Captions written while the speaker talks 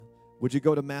Would you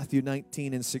go to Matthew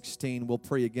 19 and 16? We'll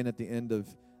pray again at the end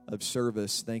of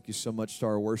service. Thank you so much to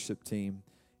our worship team.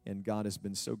 And God has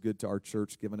been so good to our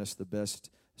church, giving us the best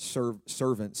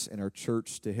servants in our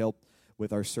church to help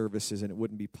with our services. And it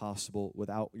wouldn't be possible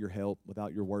without your help,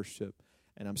 without your worship.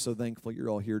 And I'm so thankful you're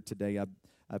all here today.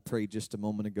 I prayed just a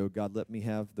moment ago, God, let me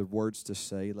have the words to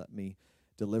say. Let me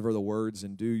deliver the words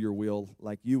and do your will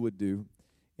like you would do.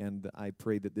 And I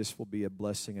pray that this will be a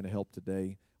blessing and a help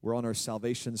today. We're on our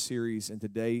salvation series, and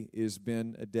today has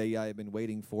been a day I have been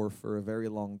waiting for a very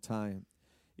long time.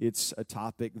 It's a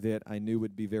topic that I knew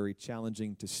would be very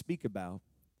challenging to speak about.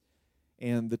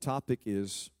 And the topic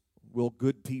is, will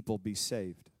good people be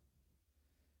saved?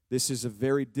 This is a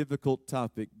very difficult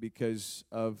topic because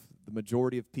of the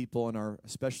majority of people in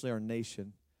especially our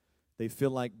nation, they feel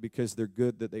like because they're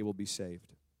good that they will be saved.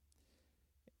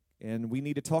 And we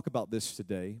need to talk about this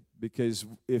today because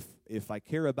if I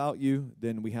care about you,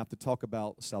 then we have to talk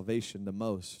about salvation the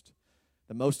most.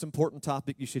 The most important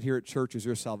topic you should hear at church is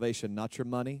your salvation, not your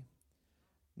money,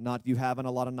 not you having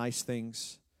a lot of nice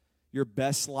things. Your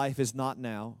best life is not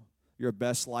now. Your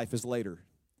best life is later.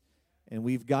 And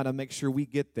we've got to make sure we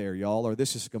get there, y'all, or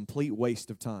this is a complete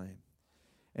waste of time.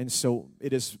 And so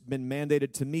it has been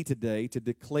mandated to me today to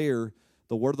declare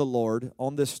the word of the Lord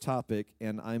on this topic,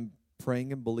 and I'm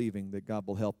praying and believing that God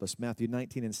will help us. Matthew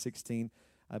 19 and 16,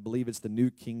 I believe it's the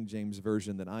New King James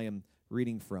Version that I am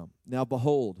reading from. Now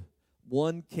behold,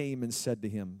 one came and said to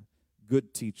him,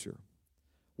 Good teacher,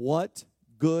 what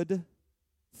good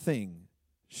thing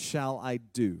shall I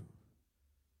do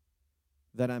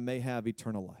that I may have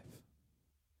eternal life?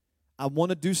 I want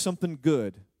to do something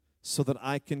good so that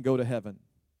I can go to heaven.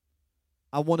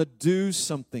 I want to do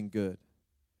something good.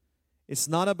 It's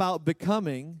not about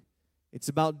becoming, it's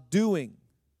about doing.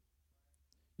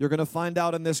 You're going to find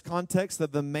out in this context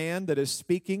that the man that is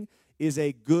speaking is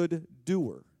a good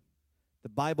doer. The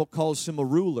Bible calls him a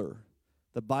ruler.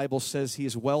 The Bible says he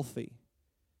is wealthy.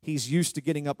 He's used to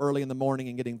getting up early in the morning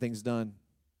and getting things done.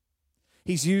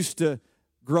 He's used to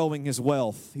growing his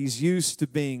wealth. He's used to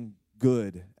being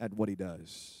good at what he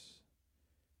does.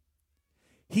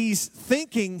 He's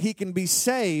thinking he can be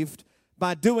saved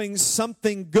by doing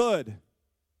something good.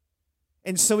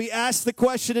 And so he asked the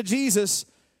question of Jesus,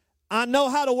 I know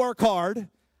how to work hard.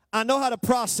 I know how to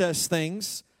process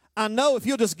things. I know if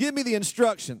you'll just give me the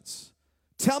instructions.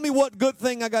 Tell me what good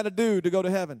thing I got to do to go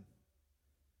to heaven.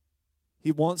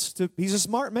 He's a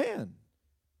smart man.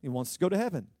 He wants to go to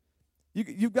heaven.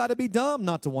 You've got to be dumb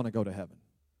not to want to go to heaven.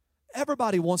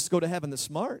 Everybody wants to go to heaven that's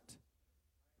smart,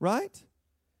 right?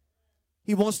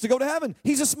 He wants to go to heaven.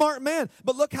 He's a smart man.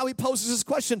 But look how he poses this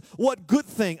question. What good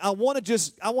thing? I want a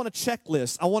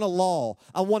checklist. I want a law.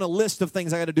 I want a list of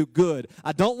things I got to do good.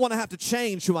 I don't want to have to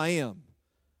change who I am.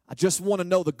 I just want to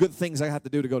know the good things I have to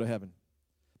do to go to heaven.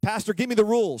 Pastor, give me the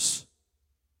rules.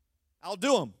 I'll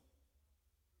do them.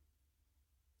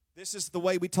 This is the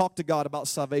way we talk to God about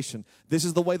salvation. This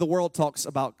is the way the world talks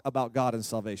about God and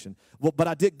salvation. Well, but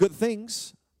I did good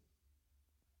things.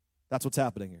 That's what's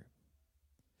happening here.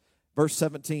 Verse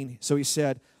 17, so he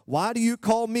said, why do you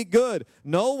call me good?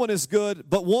 No one is good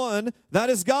but one, that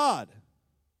is God.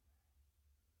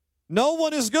 No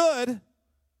one is good.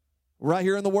 Right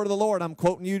here in the word of the Lord, I'm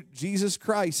quoting you, Jesus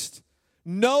Christ.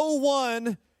 No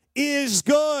one is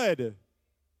good.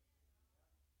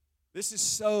 This is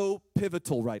so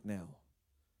pivotal right now.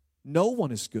 No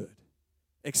one is good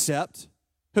except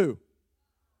who?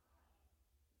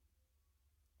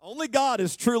 Only God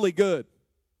is truly good.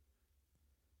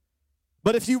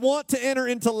 But if you want to enter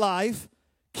into life,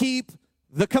 keep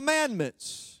the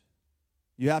commandments.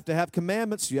 You have to have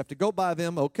commandments. You have to go by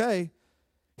them. Okay.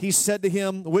 He said to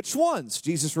him, which ones?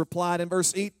 Jesus replied in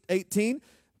verse 18,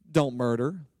 don't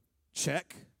murder.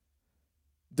 Check.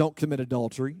 Don't commit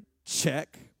adultery.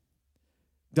 Check.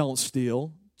 Don't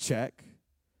steal. Check.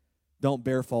 Don't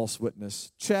bear false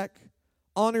witness. Check.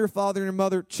 Honor your father and your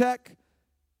mother. Check.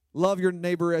 Love your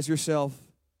neighbor as yourself.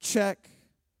 Check.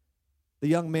 The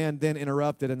young man then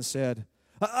interrupted and said,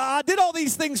 I did all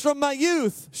these things from my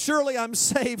youth. Surely I'm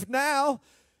saved now.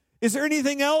 Is there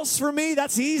anything else for me?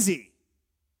 That's easy.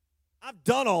 I've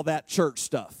done all that church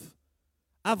stuff.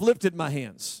 I've lifted my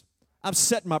hands. I've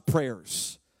said my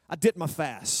prayers. I did my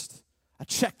fast. I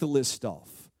checked the list off.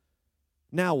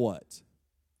 Now what?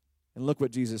 And look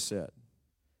what Jesus said.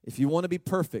 If you want to be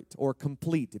perfect or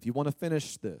complete, if you want to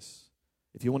finish this,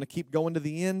 if you want to keep going to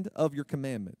the end of your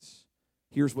commandments,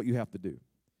 here's what you have to do.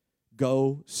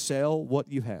 Go sell what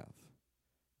you have.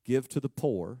 Give to the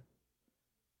poor,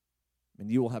 and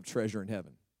you will have treasure in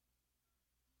heaven.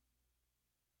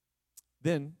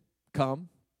 Then come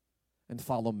and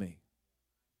follow me.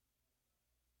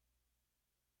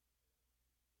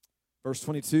 Verse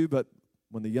 22, but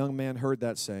when the young man heard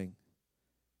that saying,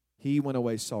 he went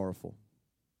away sorrowful,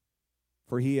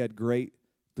 for he had great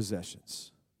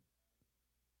possessions.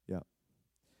 Yeah.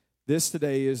 This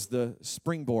today is the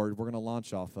springboard we're going to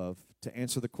launch off of to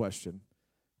answer the question,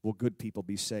 will good people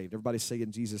be saved? Everybody say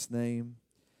in Jesus' name.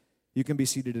 You can be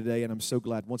seated today, and I'm so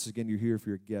glad once again you're here for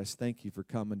your guests. Thank you for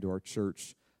coming to our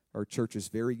church. Our church is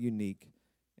very unique,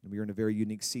 and we are in a very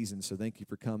unique season, so thank you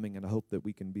for coming, and I hope that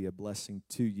we can be a blessing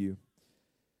to you.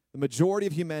 The majority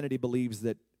of humanity believes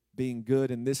that being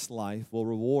good in this life will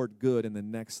reward good in the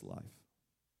next life.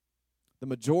 The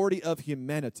majority of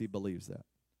humanity believes that.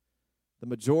 The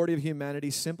majority of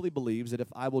humanity simply believes that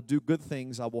if I will do good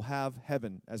things, I will have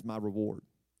heaven as my reward.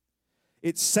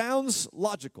 It sounds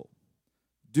logical.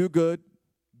 Do good,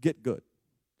 get good.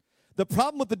 The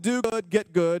problem with the do good,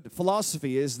 get good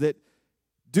philosophy is that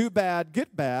do bad,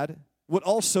 get bad would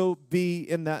also be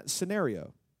in that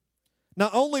scenario.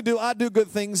 Not only do I do good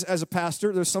things as a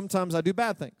pastor, there's sometimes I do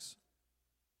bad things.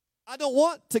 I don't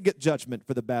want to get judgment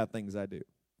for the bad things I do.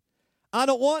 I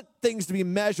don't want things to be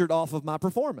measured off of my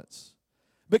performance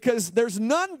because there's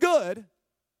none good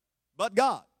but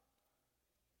God.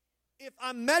 If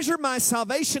I measure my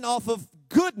salvation off of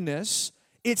goodness,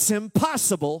 it's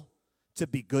impossible to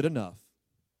be good enough.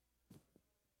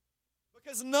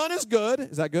 Because none is good.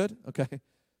 Is that good? Okay.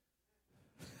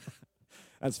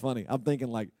 That's funny. I'm thinking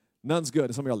like, none's good.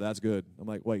 And some of y'all, that's good. I'm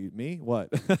like, wait, me? What?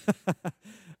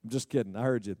 I'm just kidding. I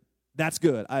heard you. That's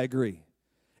good. I agree.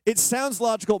 It sounds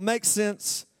logical. It makes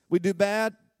sense. We do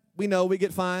bad. We know we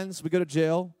get fines. We go to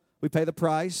jail. We pay the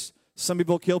price. Some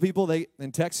people kill people.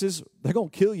 In Texas, they're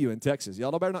going to kill you in Texas.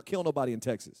 Y'all better not kill nobody in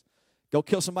Texas. Go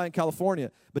kill somebody in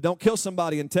California, but don't kill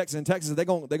somebody in Texas. In Texas, they're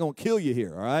going to kill you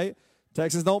here, all right?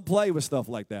 Texans don't play with stuff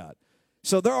like that.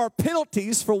 So there are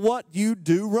penalties for what you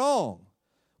do wrong.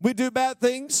 We do bad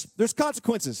things, there's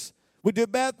consequences. We do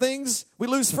bad things, we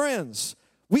lose friends.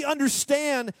 We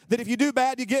understand that if you do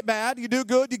bad, you get bad. You do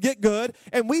good, you get good.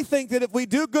 And we think that if we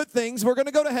do good things, we're going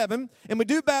to go to heaven. And we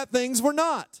do bad things, we're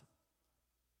not.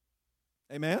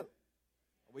 Amen?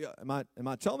 Am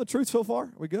I telling the truth so far?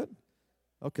 Are we good?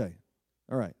 Okay.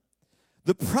 All right.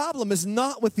 The problem is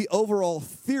not with the overall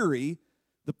theory.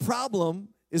 The problem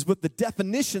is with the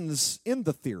definitions in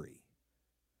the theory.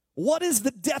 What is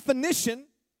the definition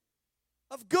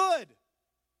of good?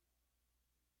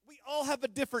 We all have a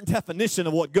different definition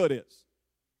of what good is.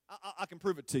 I can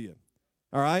prove it to you.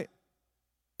 All right?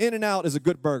 In-N-Out is a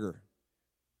good burger.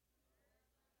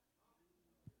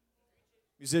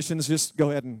 Musicians, just go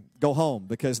ahead and go home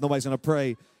because nobody's going to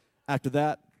pray after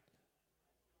that.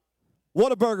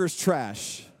 Whataburger's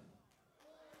trash.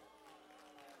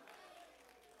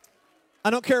 I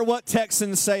don't care what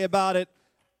Texans say about it.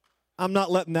 I'm not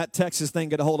letting that Texas thing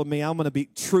get a hold of me. I'm going to be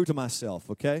true to myself,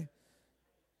 okay?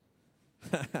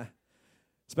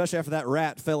 Especially after that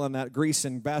rat fell in that grease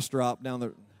and Bastrop down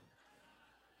the...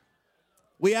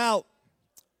 We out.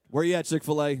 Where you at,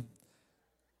 Chick-fil-A?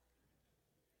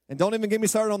 And don't even get me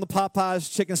started on the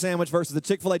Popeyes chicken sandwich versus the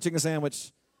Chick-fil-A chicken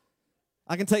sandwich.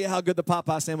 I can tell you how good the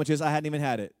Popeye sandwich is. I hadn't even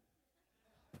had it.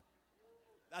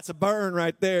 That's a burn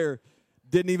right there.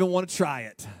 Didn't even want to try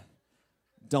it.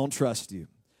 Don't trust you.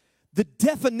 The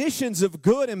definitions of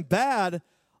good and bad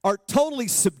are totally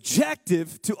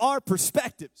subjective to our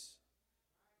perspectives.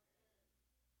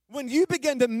 When you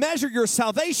begin to measure your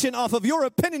salvation off of your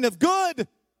opinion of good,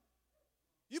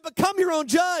 you become your own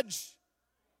judge.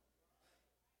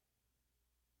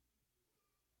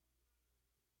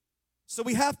 So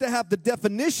we have to have the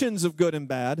definitions of good and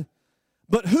bad,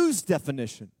 but whose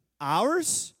definition?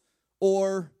 Ours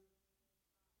or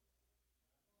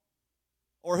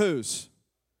whose?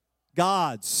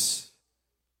 God's.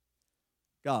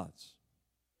 God's.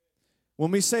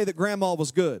 When we say that grandma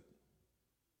was good,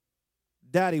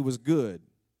 daddy was good,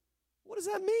 what does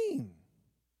that mean?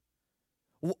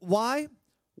 Why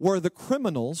were the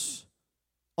criminals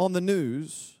on the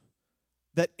news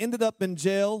that ended up in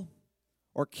jail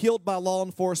or killed by law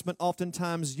enforcement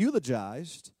oftentimes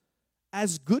eulogized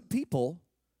as good people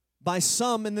by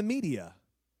some in the media?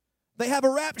 They have a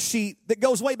rap sheet that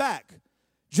goes way back.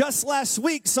 Just last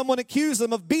week, someone accused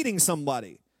them of beating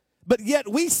somebody. But yet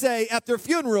we say at their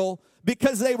funeral,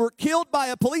 because they were killed by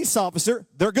a police officer,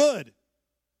 they're good.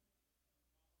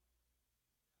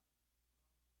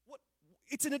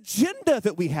 It's an agenda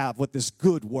that we have with this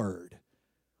good word.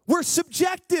 We're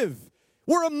subjective.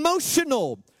 We're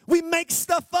emotional. We make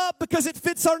stuff up because it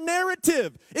fits our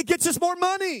narrative. It gets us more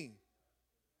money.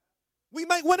 We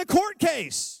might win a court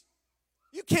case.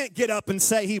 You can't get up and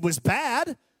say he was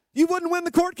bad. You wouldn't win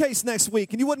the court case next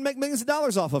week, and you wouldn't make millions of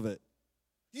dollars off of it.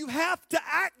 You have to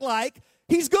act like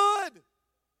he's good.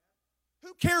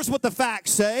 Who cares what the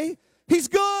facts say? He's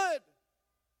good.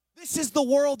 This is the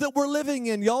world that we're living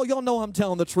in, y'all. Y'all know I'm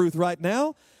telling the truth right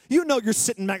now. You know you're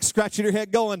sitting back scratching your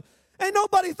head going, ain't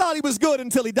nobody thought he was good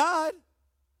until he died.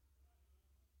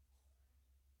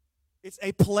 It's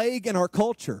a plague in our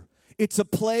culture. It's a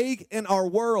plague in our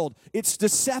world. It's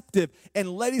deceptive. And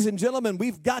ladies and gentlemen,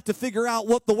 we've got to figure out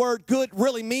what the word good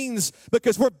really means,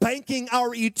 because we're banking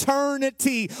our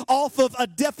eternity off of a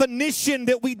definition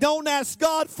that we don't ask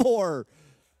God for.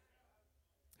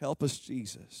 Help us,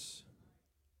 Jesus.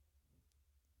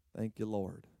 Thank you,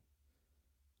 Lord.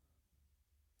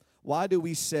 Why do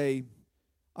we say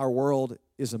our world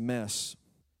is a mess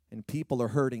and people are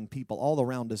hurting people all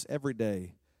around us every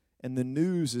day? And the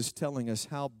news is telling us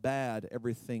how bad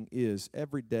everything is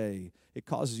every day. It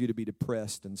causes you to be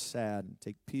depressed and sad and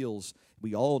take pills.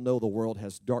 We all know the world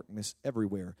has darkness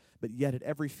everywhere. But yet at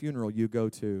every funeral you go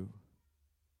to,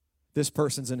 this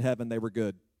person's in heaven, they were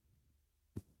good.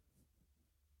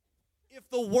 If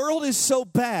the world is so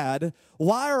bad,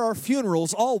 why are our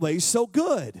funerals always so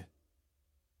good?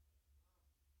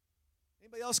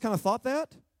 Anybody else kind of thought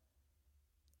that?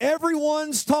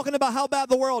 Everyone's talking about how bad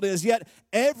the world is, yet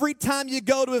every time you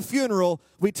go to a funeral,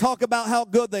 we talk about how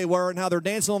good they were and how they're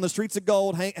dancing on the streets of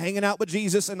gold, hanging out with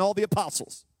Jesus and all the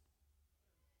apostles.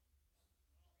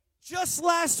 Just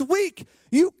last week,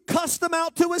 you cussed him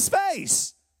out to his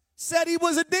face, said he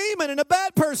was a demon and a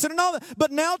bad person and all that.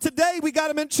 But now today, we got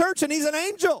him in church and he's an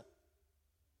angel.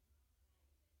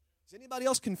 Is anybody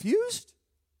else confused?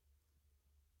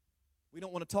 We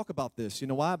don't want to talk about this. You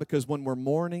know why? Because when we're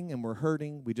mourning and we're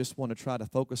hurting, we just want to try to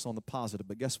focus on the positive.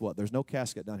 But guess what? There's no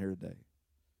casket down here today.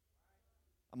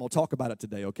 I'm going to talk about it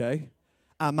today, okay?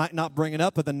 I might not bring it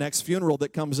up at the next funeral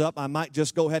that comes up. I might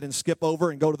just go ahead and skip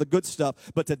over and go to the good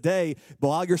stuff. But today,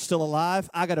 while you're still alive,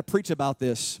 I got to preach about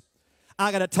this.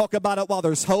 I got to talk about it while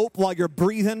there's hope, while you're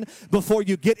breathing, before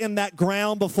you get in that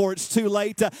ground, before it's too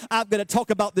late. I've got to talk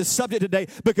about this subject today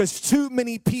because too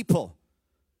many people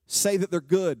say that they're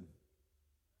good,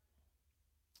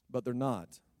 but they're not,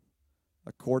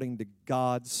 according to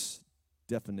God's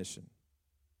definition.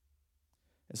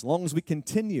 As long as we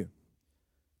continue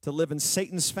to live in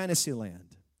Satan's fantasy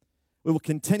land, we will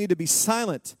continue to be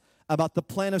silent about the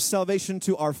plan of salvation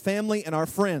to our family and our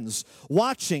friends,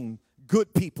 watching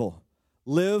good people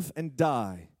live and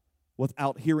die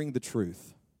without hearing the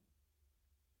truth.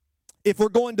 If we're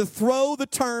going to throw the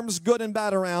terms good and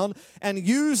bad around and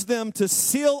use them to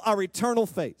seal our eternal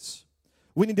fates,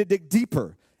 we need to dig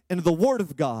deeper into the Word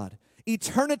of God.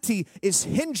 Eternity is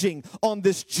hinging on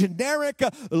this generic,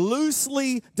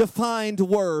 loosely defined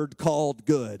word called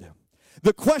good.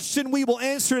 The question we will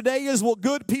answer today is, will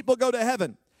good people go to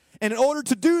heaven? And in order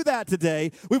to do that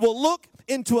today, we will look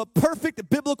into a perfect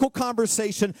biblical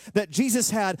conversation that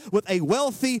Jesus had with a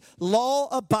wealthy,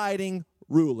 law-abiding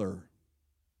ruler.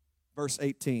 Verse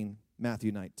 18,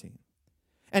 Matthew 19.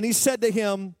 And he said to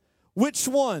him, which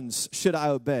ones should I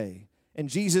obey? And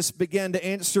Jesus began to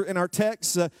answer in our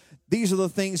text, these are the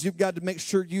things you've got to make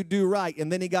sure you do right.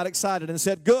 And then he got excited and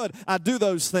said, good, I do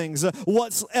those things.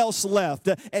 What's else left?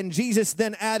 And Jesus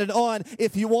then added on,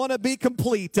 if you want to be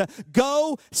complete,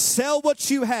 go sell what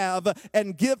you have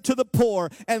and give to the poor.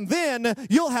 And then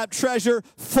you'll have treasure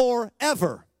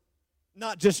forever.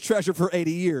 Not just treasure for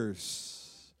 80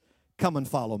 years. Come and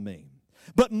follow me.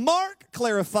 But Mark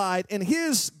clarified in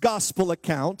his gospel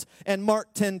account, and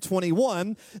Mark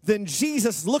 10:21, then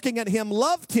Jesus, looking at him,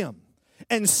 loved him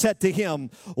and said to him,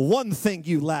 one thing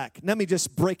you lack. Let me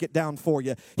just break it down for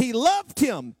you. He loved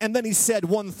him, and then he said,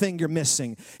 one thing you're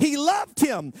missing. He loved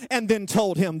him, and then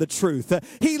told him the truth.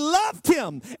 He loved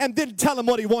him, and then tell him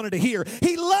what he wanted to hear.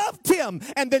 He loved him,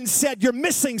 and then said, you're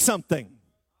missing something.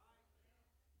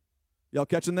 Y'all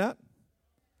catching that?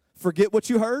 Forget what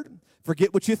you heard.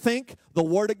 Forget what you think. The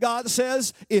Word of God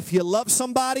says, if you love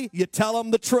somebody, you tell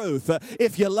them the truth.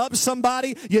 If you love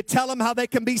somebody, you tell them how they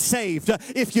can be saved.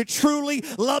 If you truly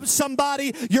love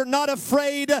somebody, you're not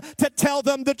afraid to tell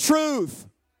them the truth.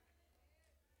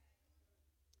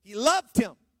 He loved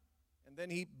him, and then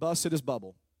he busted his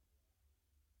bubble.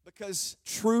 Because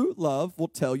true love will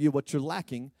tell you what you're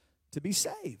lacking to be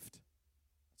saved.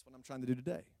 That's what I'm trying to do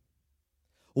today.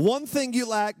 One thing you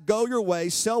lack, go your way,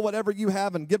 sell whatever you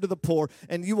have and give to the poor,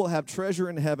 and you will have treasure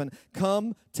in heaven.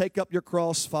 Come, take up your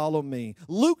cross, follow me.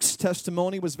 Luke's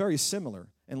testimony was very similar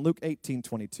in Luke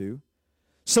 18:22.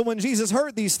 So when Jesus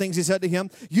heard these things, he said to him,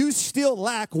 you still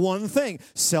lack one thing.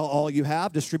 Sell all you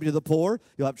have, distribute to the poor.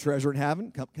 You'll have treasure in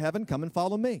heaven. Come and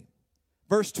follow me.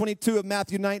 Verse 22 of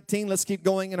Matthew 19, let's keep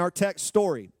going in our text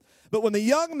story. But when the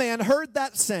young man heard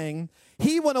that saying,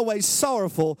 he went away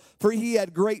sorrowful, for he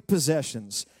had great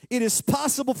possessions. It is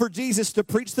possible for Jesus to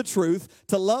preach the truth,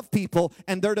 to love people,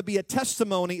 and there to be a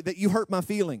testimony that you hurt my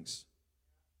feelings.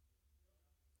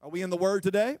 Are we in the Word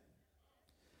today?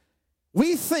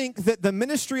 We think that the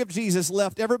ministry of Jesus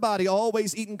left everybody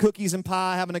always eating cookies and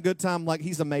pie, having a good time, like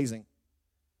he's amazing.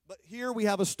 But here we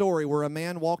have a story where a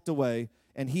man walked away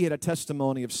and he had a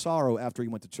testimony of sorrow after he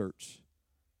went to church.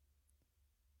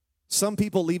 Some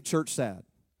people leave church sad.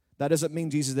 That doesn't mean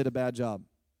Jesus did a bad job.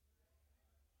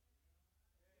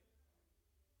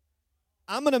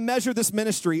 I'm going to measure this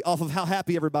ministry off of how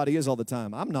happy everybody is all the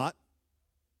time. I'm not.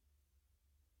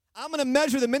 I'm going to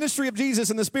measure the ministry of Jesus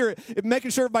in the Spirit,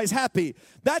 making sure everybody's happy.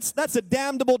 That's a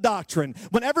damnable doctrine.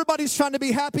 When everybody's trying to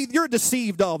be happy, you're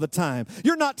deceived all the time.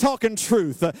 You're not talking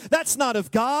truth. That's not of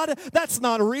God. That's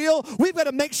not real. We've got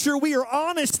to make sure we are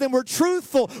honest and we're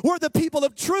truthful. We're the people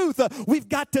of truth. We've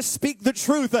got to speak the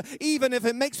truth, even if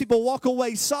it makes people walk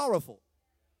away sorrowful.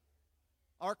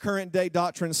 Our current day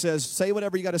doctrine says, say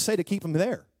whatever you got to say to keep them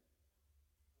there.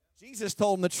 Jesus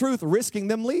told them the truth, risking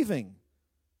them leaving.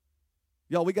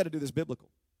 Y'all, we got to do this biblical.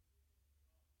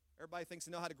 Everybody thinks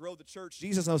they know how to grow the church.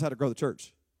 Jesus knows how to grow the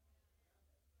church.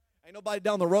 Ain't nobody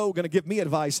down the road going to give me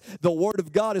advice. The Word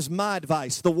of God is my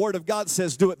advice. The Word of God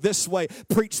says do it this way.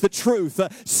 Preach the truth.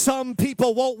 Some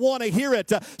people won't want to hear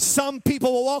it. Some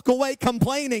people will walk away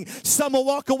complaining. Some will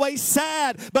walk away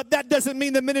sad. But that doesn't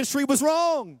mean the ministry was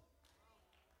wrong.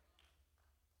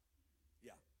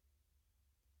 Yeah.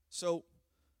 So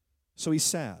he's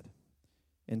sad.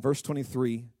 In verse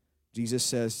 23, Jesus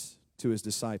says to his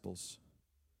disciples,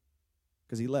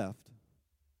 because he left,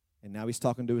 and now he's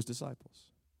talking to his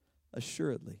disciples,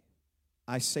 assuredly,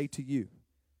 I say to you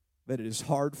that it is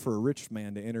hard for a rich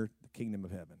man to enter the kingdom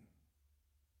of heaven.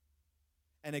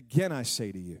 And again I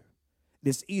say to you, it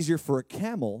is easier for a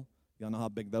camel, y'all know how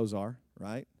big those are,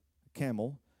 right? A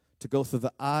camel, to go through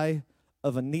the eye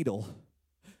of a needle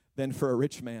than for a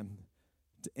rich man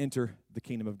to enter the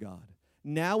kingdom of God.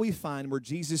 Now we find where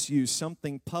Jesus used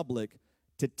something public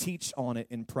to teach on it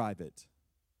in private.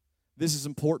 This is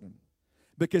important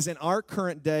because in our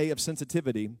current day of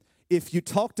sensitivity, if you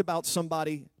talked about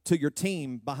somebody to your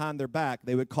team behind their back,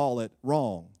 they would call it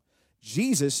wrong.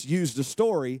 Jesus used the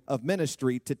story of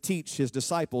ministry to teach his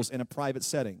disciples in a private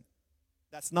setting.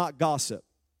 That's not gossip.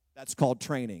 That's called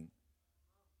training.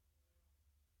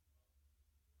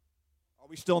 Are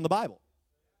we still in the Bible?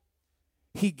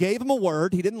 He gave him a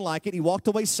word. He didn't like it. He walked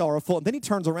away sorrowful. And then he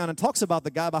turns around and talks about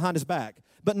the guy behind his back,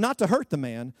 but not to hurt the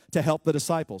man, to help the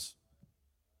disciples.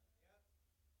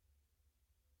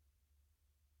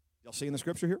 Y'all see in the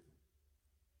scripture here?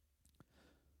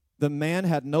 The man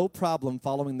had no problem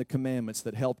following the commandments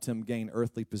that helped him gain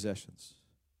earthly possessions.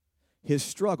 His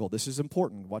struggle, this is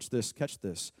important. Watch this, catch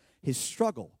this. His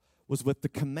struggle was with the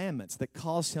commandments that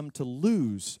caused him to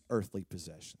lose earthly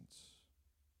possessions.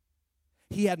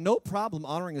 He had no problem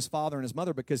honoring his father and his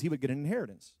mother because he would get an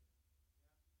inheritance.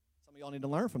 Some of y'all need to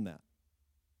learn from that.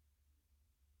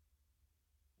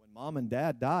 When mom and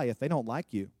dad die, if they don't like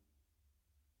you,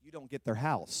 you don't get their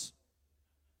house.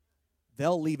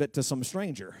 They'll leave it to some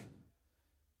stranger.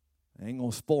 I ain't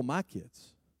going to spoil my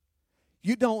kids.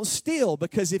 You don't steal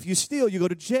because if you steal, you go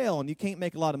to jail and you can't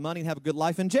make a lot of money and have a good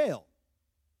life in jail.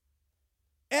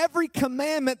 Every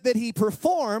commandment that he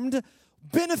performed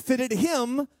benefited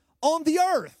him on the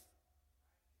earth.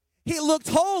 He looked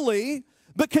holy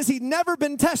because he'd never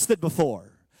been tested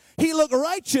before. He looked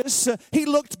righteous. He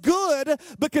looked good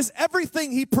because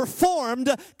everything he performed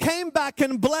came back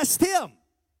and blessed him.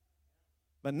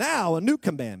 But now a new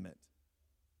commandment.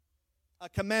 A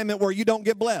commandment where you don't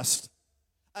get blessed.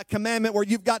 A commandment where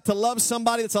you've got to love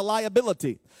somebody that's a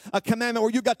liability. A commandment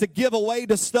where you've got to give away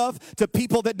to stuff to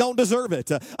people that don't deserve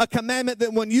it. A commandment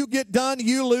that when you get done,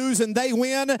 you lose and they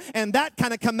win. And that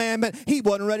kind of commandment, he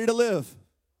wasn't ready to live.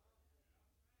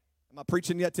 Am I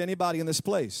preaching yet to anybody in this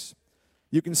place?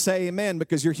 You can say amen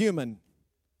because you're human.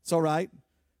 It's all right.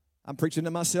 I'm preaching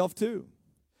to myself too.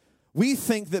 We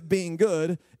think that being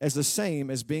good is the same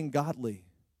as being godly.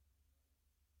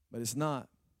 But it's not.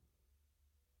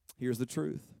 Here's the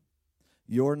truth.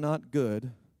 You're not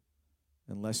good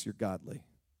unless you're godly.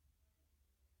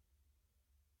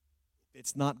 If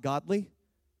it's not godly,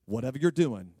 whatever you're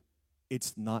doing,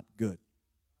 it's not good.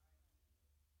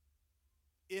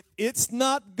 If it's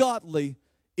not godly,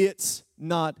 it's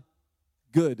not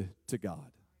good to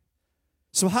God.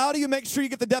 So how do you make sure you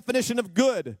get the definition of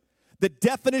good? The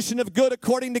definition of good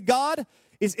according to God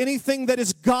is anything that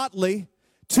is godly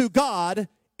to God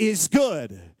is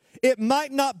good. It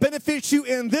might not benefit you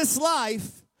in this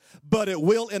life, but it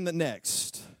will in the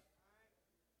next.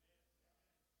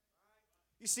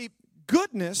 You see,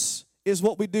 goodness is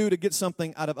what we do to get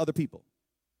something out of other people.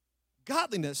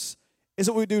 Godliness is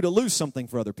what we do to lose something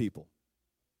for other people.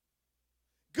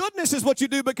 Goodness is what you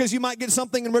do because you might get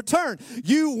something in return.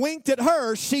 You winked at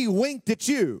her, she winked at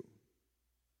you.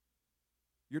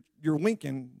 You're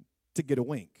winking to get a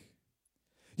wink.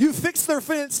 You fix their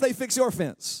fence, they fix your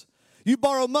fence. You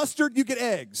borrow mustard, you get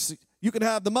eggs. You can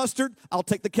have the mustard, I'll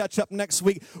take the ketchup next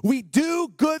week. We do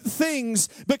good things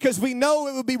because we know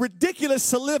it would be ridiculous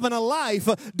to live in a life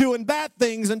doing bad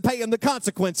things and paying the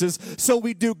consequences. So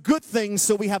we do good things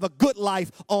so we have a good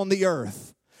life on the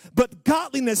earth. But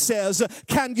godliness says,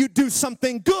 can you do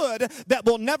something good that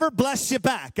will never bless you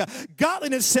back?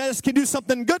 Godliness says, can you do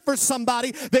something good for somebody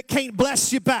that can't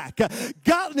bless you back?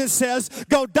 Godliness says,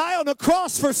 go die on a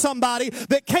cross for somebody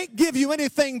that can't give you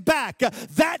anything back.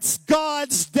 That's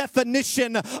God's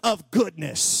definition of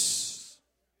goodness.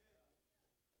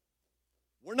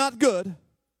 We're not good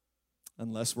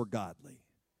unless we're godly.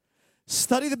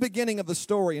 Study the beginning of the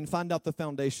story and find out the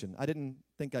foundation. I didn't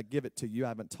think I'd give it to you. I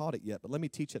haven't taught it yet, but let me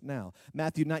teach it now.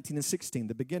 Matthew 19 and 16,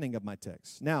 the beginning of my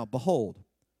text. Now, behold,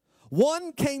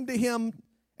 one came to him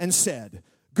and said,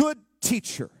 good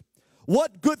teacher,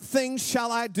 what good things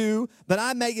shall I do that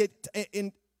I may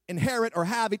inherit or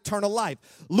have eternal life?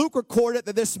 Luke recorded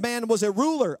that this man was a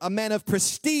ruler, a man of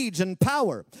prestige and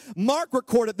power. Mark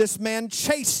recorded this man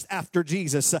chased after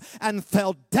Jesus and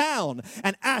fell down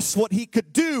and asked what he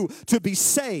could do to be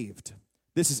saved.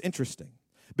 This is interesting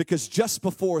because just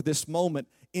before this moment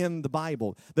in the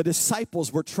Bible, the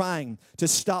disciples were trying to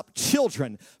stop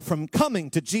children from coming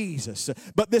to Jesus.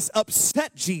 But this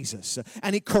upset Jesus,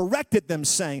 and he corrected them,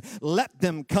 saying, let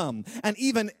them come. And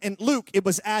even in Luke, it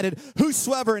was added,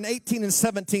 whosoever, in 18 and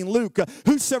 17 Luke,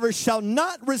 whosoever shall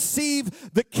not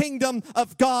receive the kingdom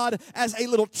of God as a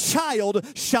little child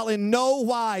shall in no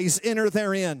wise enter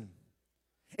therein.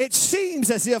 It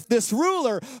seems as if this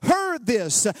ruler heard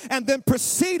this and then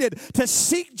proceeded to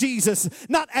seek Jesus,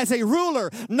 not as a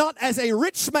ruler, not as a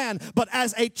rich man, but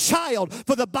as a child.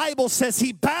 For the Bible says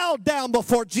he bowed down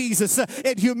before Jesus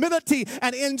in humility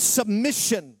and in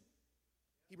submission.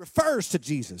 He refers to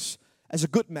Jesus as a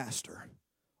good master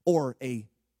or a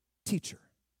teacher,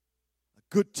 a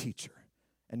good teacher.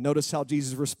 And notice how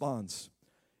Jesus responds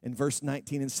in verse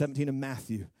 19 and 17 of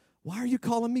Matthew. Why are you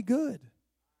calling me good?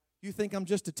 You think I'm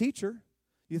just a teacher?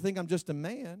 You think I'm just a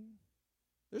man?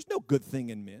 There's no good thing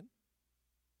in men.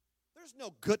 There's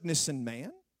no goodness in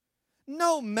man.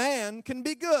 No man can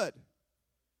be good.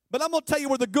 But I'm going to tell you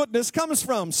where the goodness comes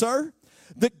from, sir.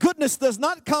 The goodness does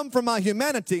not come from my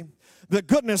humanity. The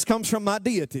goodness comes from my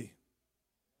deity.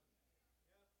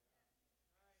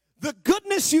 The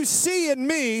goodness you see in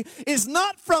me is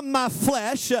not from my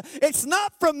flesh, it's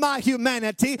not from my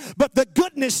humanity, but the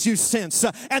goodness you sense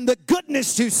and the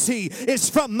goodness you see is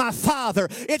from my Father.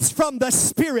 It's from the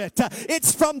Spirit,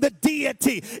 it's from the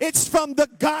deity, it's from the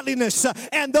godliness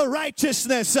and the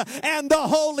righteousness and the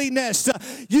holiness.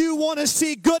 You want to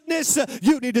see goodness,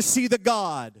 you need to see the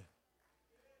God.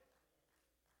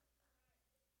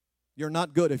 You're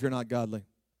not good if you're not godly.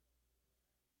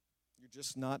 You're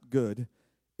just not good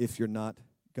if you're not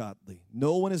godly.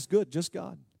 No one is good, just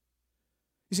God.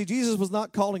 You see, Jesus was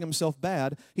not calling himself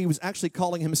bad. He was actually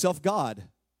calling himself God.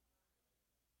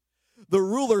 The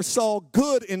ruler saw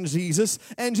good in Jesus,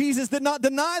 and Jesus did not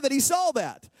deny that he saw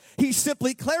that. He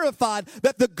simply clarified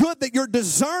that the good that you're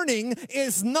discerning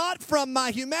is not from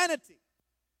my humanity.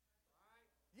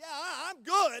 Yeah, I'm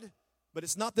good, but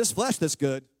it's not this flesh that's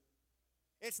good.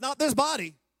 It's not this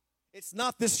body. It's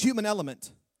not this human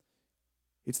element.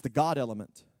 It's the God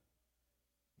element.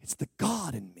 It's the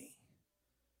God in me.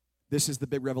 This is the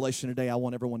big revelation today I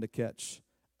want everyone to catch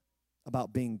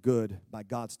about being good by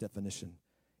God's definition.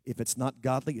 If it's not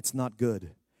godly, it's not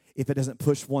good. If it doesn't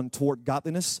push one toward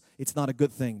godliness, it's not a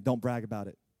good thing. Don't brag about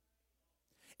it.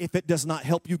 If it does not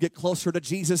help you get closer to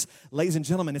Jesus, ladies and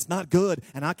gentlemen, it's not good,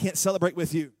 and I can't celebrate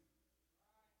with you.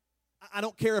 I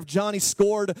don't care if Johnny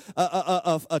scored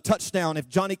a touchdown, if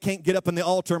Johnny can't get up in the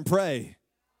altar and pray.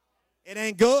 It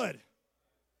ain't good.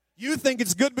 You think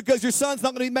it's good because your son's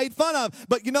not going to be made fun of.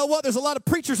 But you know what? There's a lot of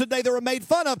preachers today that were made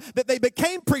fun of, that they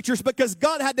became preachers because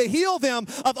God had to heal them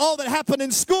of all that happened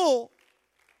in school.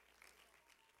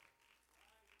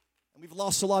 And we've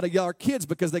lost a lot of our kids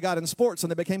because they got in sports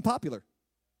and they became popular.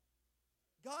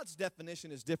 God's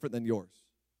definition is different than yours.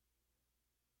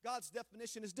 God's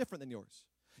definition is different than yours.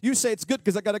 You say it's good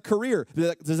because I got a career.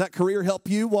 Does that career help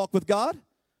you walk with God?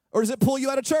 Or does it pull you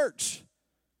out of church?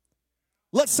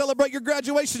 Let's celebrate your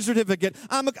graduation certificate.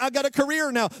 I got a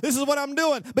career now. This is what I'm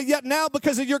doing. But yet now,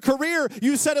 because of your career,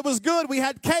 you said it was good. We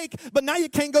had cake, but now you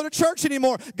can't go to church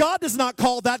anymore. God does not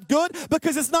call that good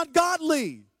because it's not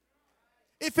godly.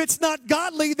 If it's not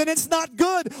godly, then it's not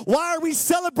good. Why are we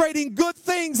celebrating good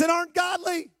things that aren't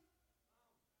godly?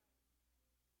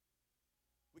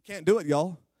 We can't do it,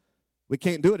 y'all. We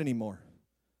can't do it anymore.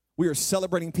 We are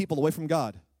celebrating people away from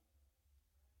God.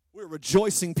 We're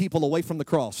rejoicing people away from the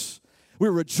cross.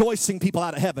 We're rejoicing people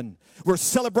out of heaven. We're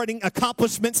celebrating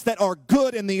accomplishments that are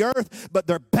good in the earth, but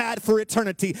they're bad for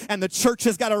eternity. And the church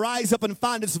has got to rise up and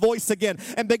find its voice again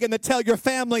and begin to tell your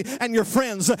family and your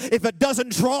friends, if it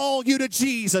doesn't draw you to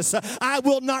Jesus, I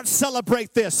will not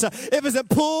celebrate this. If it doesn't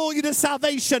pull you to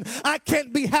salvation, I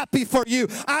can't be happy for you.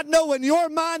 I know in your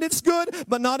mind it's good,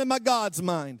 but not in my God's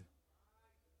mind.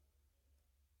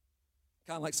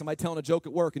 Kind of like somebody telling a joke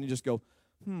at work and you just go,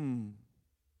 You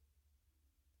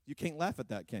can't laugh at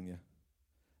that, can you?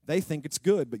 They think it's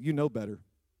good, but you know better.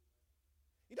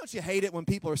 Don't you hate it when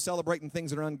people are celebrating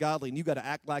things that are ungodly and you got to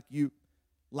act like you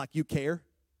care,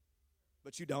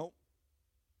 but you don't?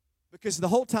 Because the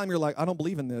whole time you're like, I don't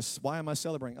believe in this. Why am I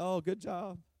celebrating? Oh, good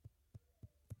job.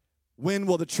 When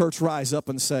will the church rise up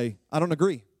and say, I don't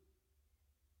agree?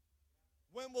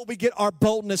 When will we get our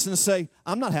boldness and say,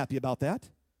 I'm not happy about that?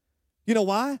 You know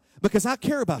why? Because I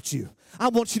care about you. I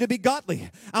want you to be godly.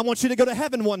 I want you to go to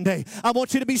heaven one day. I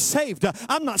want you to be saved.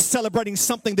 I'm not celebrating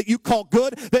something that you call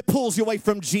good that pulls you away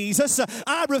from Jesus.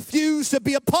 I refuse to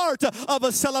be a part of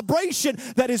a celebration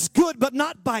that is good, but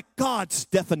not by God's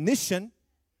definition.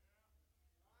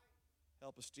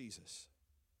 Help us, Jesus.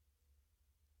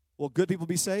 Will good people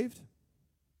be saved?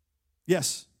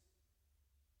 Yes.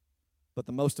 But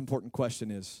the most important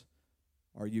question is,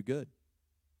 are you good?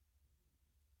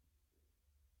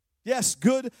 Yes,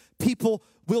 good people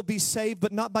will be saved,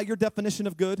 but not by your definition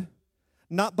of good,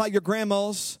 not by your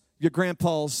grandmas, your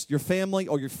grandpas, your family,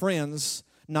 or your friends,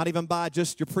 not even by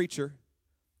just your preacher,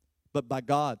 but by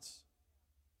God's.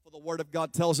 For the Word of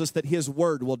God tells us that His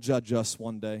Word will judge us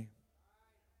one day.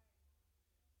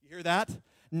 You hear that?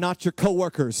 Not your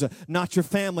coworkers, not your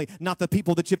family, not the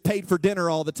people that you paid for dinner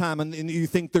all the time and you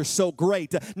think they're so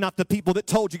great, not the people that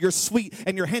told you you're sweet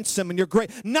and you're handsome and you're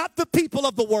great, not the people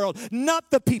of the world,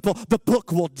 not the people. The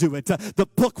book will do it. The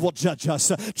book will judge us.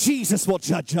 Jesus will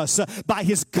judge us by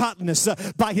His godliness,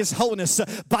 by His holiness,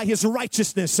 by His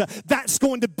righteousness. That's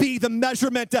going to be the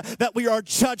measurement that we are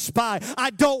judged by. I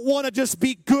don't want to just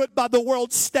be good by the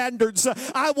world's standards.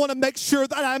 I want to make sure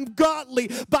that I'm godly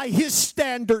by His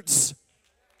standards.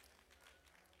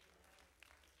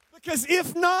 Because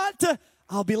if not,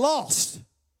 I'll be lost.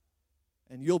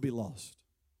 And you'll be lost.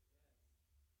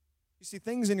 You see,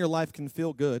 things in your life can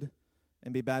feel good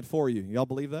and be bad for you. Y'all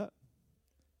believe that?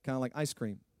 Kind of like ice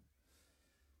cream.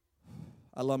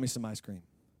 I love me some ice cream.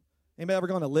 Anybody ever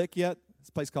gone to Lick yet? This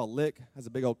place called Lick has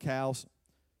a big old cow.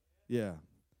 Yeah.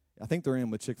 I think they're in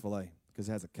with Chick-fil-A because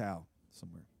it has a cow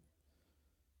somewhere.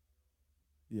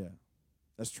 Yeah.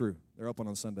 That's true. They're open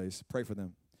on Sundays. Pray for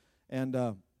them. And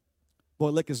boy,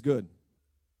 Lick is good.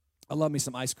 I love me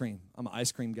some ice cream. I'm an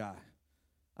ice cream guy.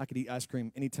 I could eat ice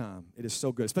cream anytime. It is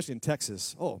so good, especially in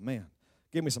Texas. Oh man,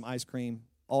 give me some ice cream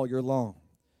all year long.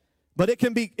 But it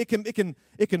can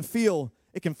feel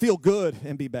good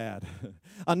and be bad.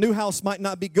 A new house might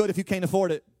not be good if you can't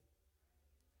afford it.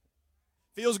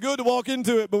 Feels good to walk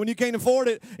into it, but when you can't afford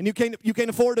it and you can't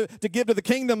afford to give to the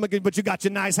kingdom, but you got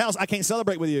your nice house, I can't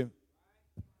celebrate with you.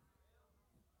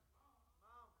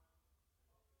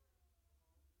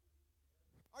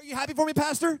 Are you happy for me,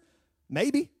 Pastor?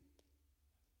 Maybe.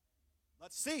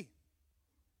 Let's see.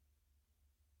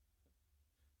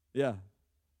 Yeah.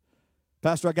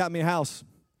 Pastor, I got me a house.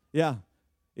 Yeah.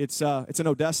 It's in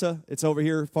Odessa. It's over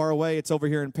here far away. It's over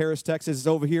here in Paris, Texas. It's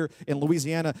over here in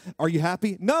Louisiana. Are you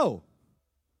happy? No.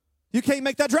 You can't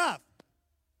make that drive.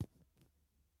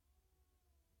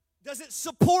 Does it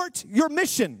support your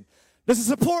mission? Does it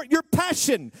support your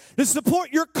passion? Does it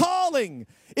support your calling?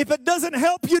 If it doesn't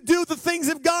help you do the things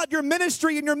of God, your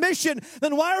ministry and your mission,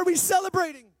 then why are we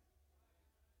celebrating?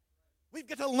 We've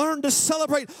got to learn to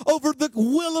celebrate over the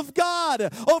will of God,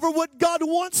 over what God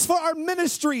wants for our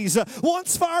ministries,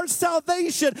 wants for our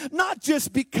salvation, not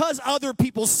just because other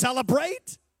people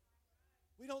celebrate.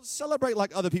 We don't celebrate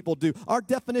like other people do. Our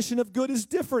definition of good is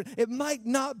different. It might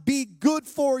not be good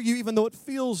for you, even though it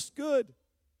feels good.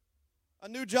 A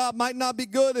new job might not be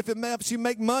good if it helps you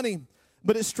make money,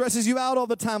 but it stresses you out all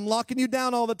the time, locking you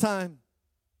down all the time.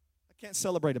 I can't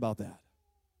celebrate about that.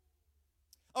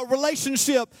 A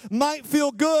relationship might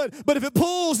feel good, but if it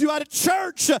pulls you out of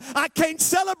church, I can't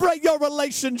celebrate your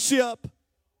relationship.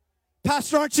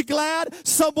 Pastor, aren't you glad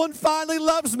someone finally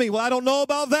loves me? Well, I don't know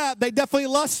about that. They definitely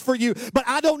lust for you, but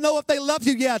I don't know if they love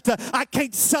you yet. I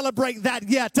can't celebrate that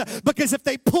yet, because if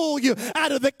they pull you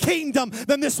out of the kingdom,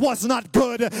 then this was not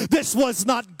good. This was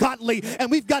not godly,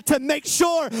 and we've got to make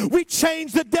sure we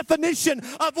change the definition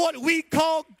of what we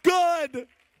call good.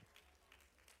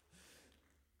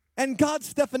 And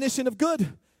God's definition of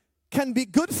good can be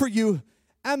good for you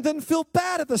and then feel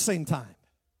bad at the same time.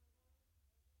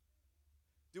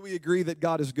 Do we agree that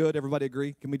God is good? Everybody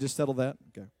agree? Can we just settle that?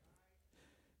 Okay.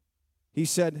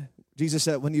 Jesus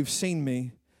said, when you've seen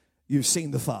me, you've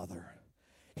seen the Father.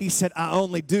 He said, I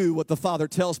only do what the Father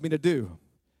tells me to do.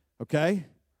 Okay?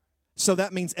 So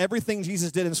that means everything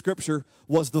Jesus did in Scripture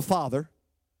was the Father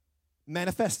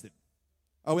manifested.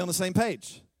 Are we on the same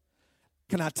page?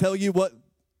 Can I tell you what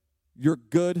your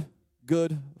good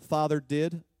Father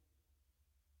did?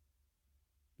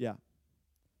 Yeah.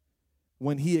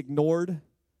 When he ignored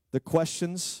the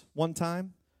questions one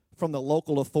time from the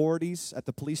local authorities at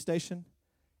the police station,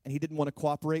 and he didn't want to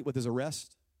cooperate with his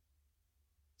arrest.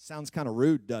 Sounds kind of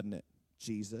rude, doesn't it?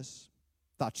 Jesus,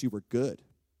 thought you were good.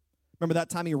 Remember that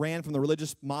time he ran from the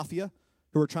religious mafia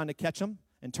who were trying to catch him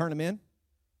and turn him in?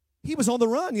 He was on the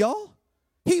run, y'all.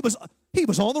 He was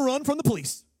on the run from the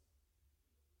police.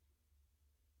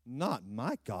 Not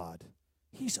my God.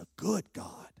 He's a good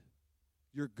God.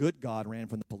 Your good God ran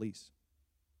from the police.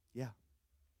 Yeah.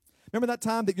 Remember that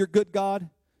time that your good God,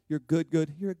 you're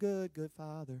a good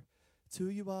Father. It's who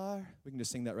you are. We can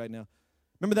just sing that right now.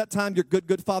 Remember that time your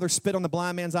good Father spit on the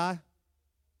blind man's eye?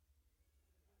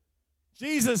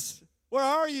 Jesus, where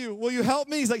are you? Will you help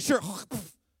me? He's like, sure.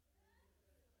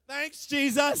 Thanks,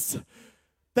 Jesus.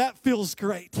 That feels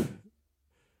great.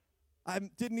 I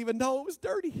didn't even know it was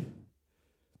dirty.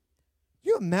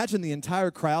 You imagine the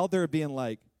entire crowd there being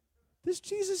like, this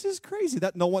Jesus is crazy.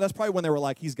 That's probably when they were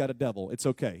like, he's got a devil. It's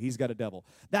okay. He's got a devil.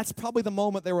 That's probably the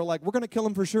moment they were like, we're going to kill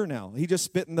him for sure now. He just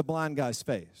spit in the blind guy's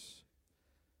face.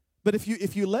 But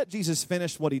if you let Jesus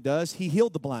finish what he does, he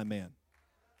healed the blind man.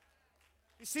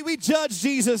 You see, we judge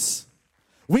Jesus.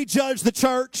 We judge the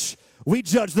church. We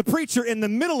judge the preacher in the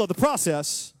middle of the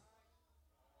process,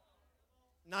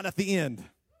 not at the end.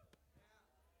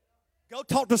 Go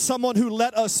talk to someone who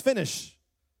let us finish.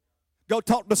 Go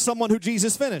talk to someone who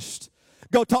Jesus finished.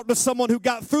 Go talk to someone who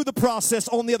got through the process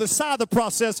on the other side of the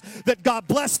process that God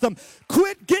blessed them.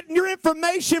 Quit getting your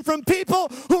information from people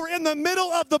who are in the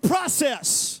middle of the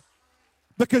process,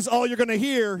 because all you're going to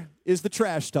hear is the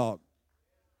trash talk.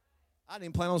 I didn't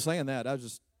even plan on saying that.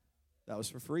 That was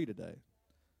for free today.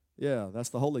 Yeah, that's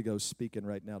the Holy Ghost speaking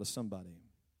right now to somebody.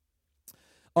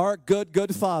 Our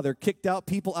good Father kicked out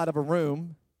people out of a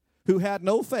room who had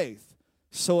no faith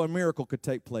so a miracle could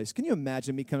take place. Can you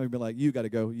imagine me coming and be like, you got to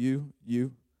go. You,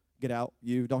 get out.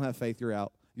 You don't have faith. You're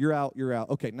out. You're out. You're out.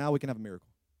 Okay, now we can have a miracle.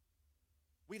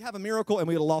 We'd have a miracle and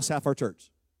we would have lost half our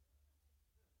church.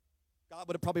 God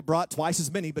would have probably brought twice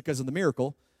as many because of the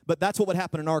miracle, but that's what would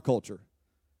happen in our culture.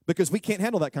 Because we can't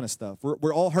handle that kind of stuff.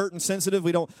 We're all hurt and sensitive.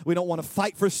 We don't want to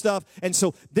fight for stuff. And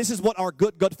so this is what our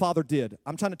good Father did.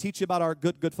 I'm trying to teach you about our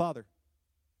good Father.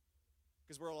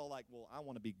 Because we're all like, well, I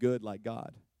want to be good like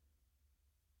God.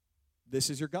 This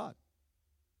is your God.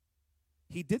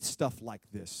 He did stuff like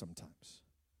this sometimes.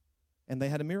 And they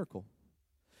had a miracle.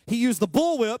 He used the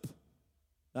bullwhip.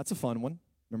 That's a fun one.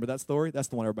 Remember that story? That's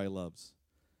the one everybody loves.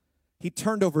 He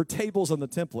turned over tables in the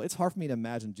temple. It's hard for me to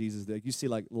imagine Jesus there. You see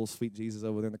like little sweet Jesus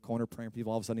over there in the corner praying for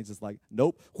people. All of a sudden he's just like,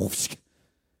 nope.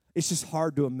 It's just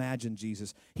hard to imagine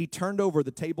Jesus. He turned over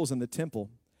the tables in the temple,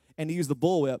 and he used the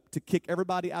bullwhip to kick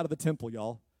everybody out of the temple,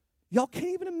 y'all. Y'all can't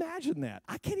even imagine that.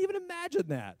 I can't even imagine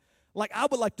that. Like, I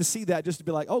would like to see that just to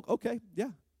be like, oh, okay, yeah,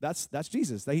 that's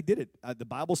Jesus. He did it. The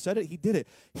Bible said it. He did it.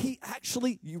 He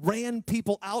actually ran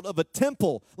people out of a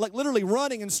temple, like literally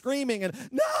running and screaming, and,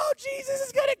 no, Jesus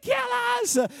is going to kill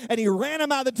us. And he ran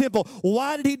them out of the temple.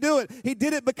 Why did he do it? He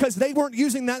did it because they weren't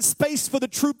using that space for the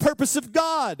true purpose of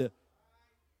God.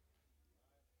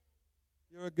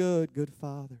 You're a good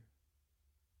Father.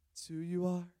 It's who you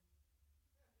are.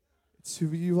 It's who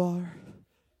you are.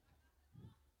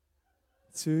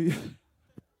 It's who you are.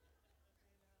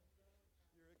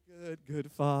 You're a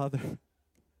good Father.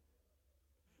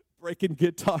 Breaking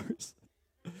guitars.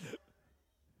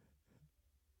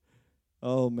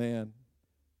 Oh man.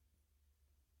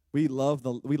 We love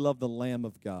the Lamb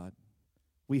of God.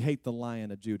 We hate the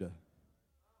Lion of Judah.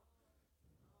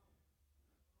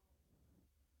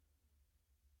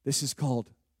 This is called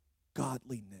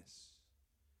godliness.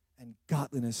 And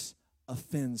godliness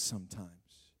offends sometimes.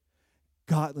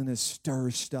 Godliness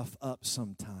stirs stuff up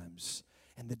sometimes.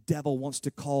 And the devil wants to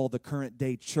call the current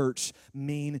day church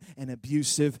mean and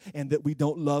abusive and that we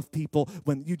don't love people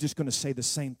when you're just going to say the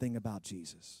same thing about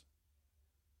Jesus.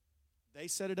 They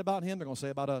said it about him, they're going to say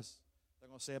it about us. They're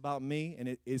going to say about me,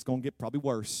 and it's going to get probably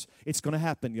worse. It's going to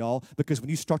happen, y'all, because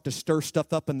when you start to stir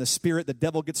stuff up in the spirit, the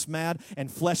devil gets mad and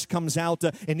flesh comes out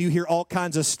and you hear all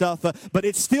kinds of stuff, but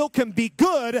it still can be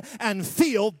good and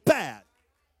feel bad.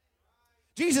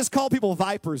 Jesus called people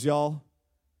vipers, y'all.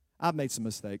 I've made some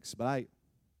mistakes, but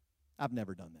I've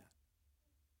never done that.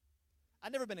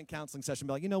 I've never been in counseling session and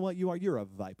be like, you know what, you're a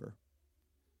viper.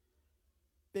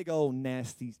 Big old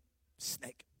nasty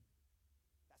snake.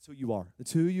 That's who you are.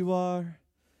 That's who you are.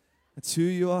 That's who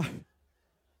you are.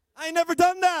 I ain't never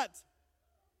done that.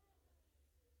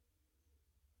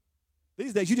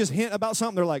 These days, you just hint about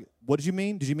something. They're like, what did you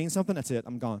mean? Did you mean something? That's it.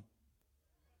 I'm gone.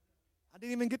 I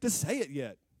didn't even get to say it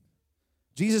yet.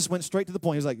 Jesus went straight to the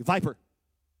point. He was like, viper.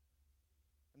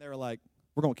 And they were like,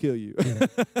 we're going to kill you.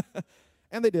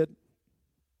 And they did.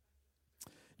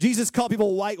 Jesus called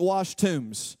people whitewashed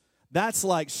tombs. That's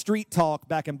like street talk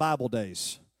back in Bible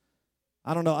days.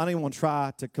 I don't know. I don't even want to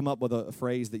try to come up with a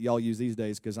phrase that y'all use these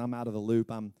days because I'm out of the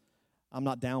loop. I'm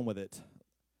not down with it,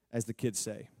 as the kids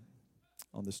say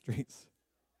on the streets.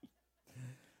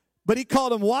 But he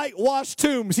called them whitewashed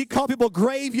tombs. He called people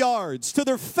graveyards to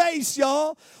their face,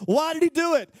 y'all. Why did he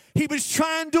do it? He was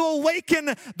trying to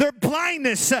awaken their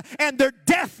blindness and their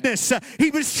deafness. He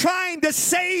was trying to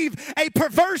save a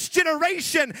perverse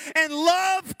generation. And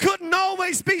love couldn't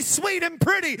always be sweet and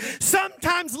pretty.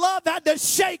 Sometimes love had to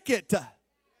shake it,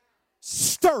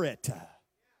 stir it.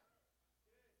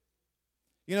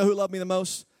 You know who loved me the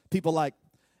most? People like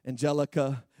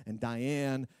Angelica and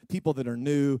Diane, people that are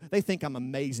new. They think I'm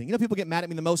amazing. You know, people get mad at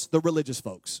me the most? The religious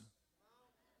folks.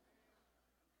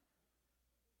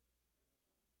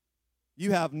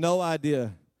 You have no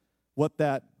idea what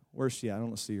that, where's she at? I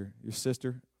don't see her. Your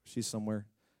sister? She's somewhere.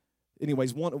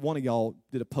 Anyways, one of y'all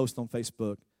did a post on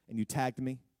Facebook, and you tagged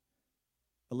me.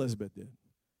 Elizabeth did.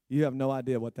 You have no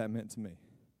idea what that meant to me.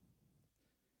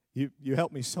 You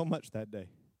helped me so much that day.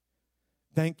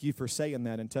 Thank you for saying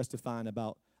that and testifying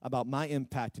about my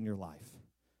impact in your life.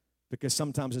 Because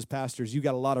sometimes as pastors, you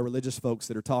got a lot of religious folks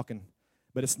that are talking,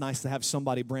 but it's nice to have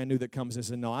somebody brand new that comes and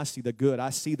says, no, I see the good. I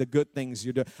see the good things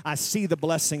you're doing. I see the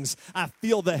blessings. I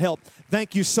feel the help.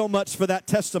 Thank you so much for that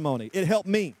testimony. It helped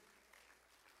me.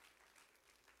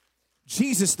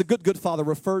 Jesus, the good Father,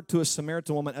 referred to a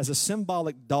Samaritan woman as a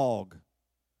symbolic dog.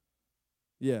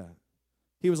 Yeah.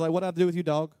 He was like, what do I do with you,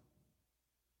 dog?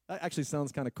 That actually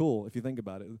sounds kind of cool if you think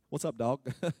about it. What's up, dog?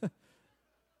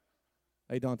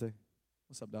 Hey, Dante.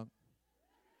 What's up, dog?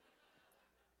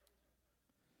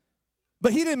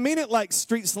 But he didn't mean it like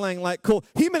street slang, like cool.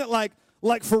 He meant it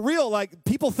like for real, like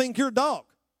people think you're a dog.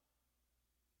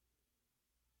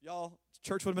 Y'all,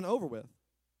 church would have been over with.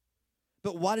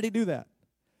 But why did he do that?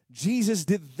 Jesus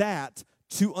did that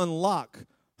to unlock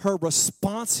her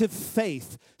responsive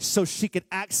faith so she could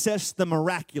access the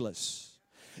miraculous.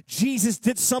 Jesus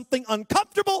did something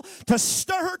uncomfortable to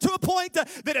stir her to a point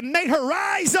that it made her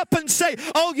rise up and say,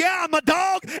 oh yeah, I'm a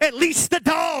dog. At least the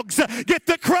dogs get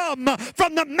the crumb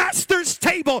from the master's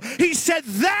table. He said,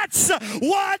 that's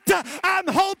what I'm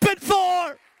hoping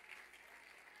for.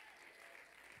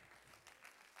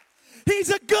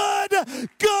 He's a good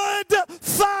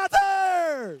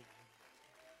Father.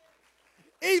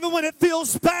 Even when it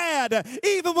feels bad,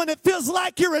 even when it feels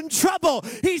like you're in trouble,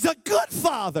 he's a good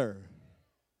Father.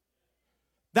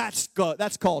 That's good.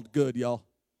 That's called good, y'all.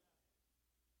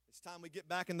 It's time we get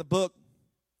back in the book,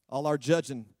 all our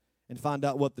judging, and find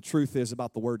out what the truth is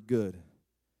about the word good.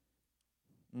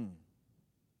 The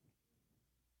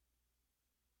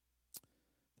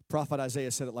prophet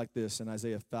Isaiah said it like this in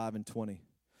Isaiah 5:20.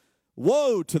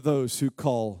 Woe to those who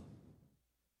call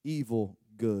evil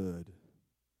good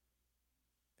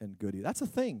and good evil. That's a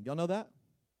thing. Y'all know that?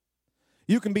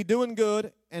 You can be doing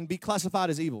good and be classified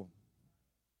as evil.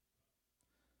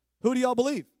 Who do y'all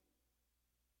believe?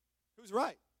 Who's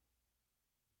right?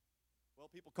 Well,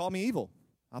 people call me evil.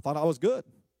 I thought I was good.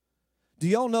 Do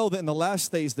y'all know that in the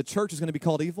last days the church is going to be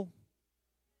called evil?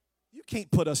 You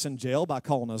can't put us in jail by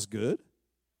calling us good.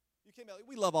 You can't be like,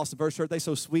 we love Austin First Church. They're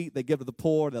so sweet. They give to the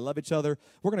poor. They love each other.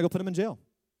 We're going to go put them in jail.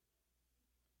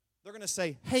 They're going to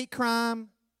say hate crime.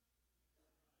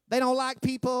 They don't like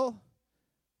people.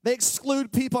 They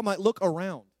exclude people. I'm like, look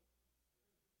around.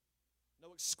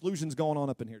 Exclusion's going on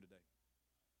up in here today.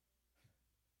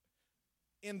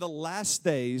 In the last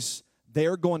days,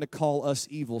 they're going to call us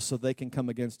evil so they can come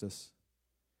against us.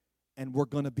 And we're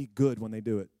going to be good when they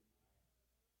do it.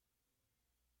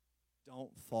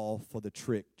 Don't fall for the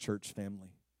trick, church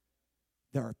family.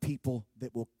 there are people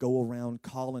that will go around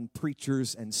calling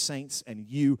preachers and saints and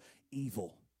you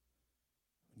evil.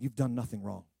 You've done nothing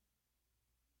wrong.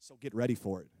 So get ready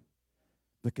for it,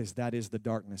 because that is the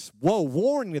darkness. Woe,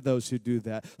 warning to those who do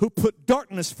that, who put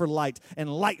darkness for light and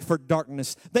light for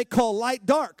darkness. They call light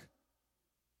dark.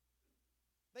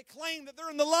 They claim that they're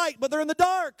in the light, but they're in the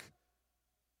dark.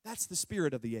 That's the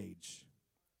spirit of the age.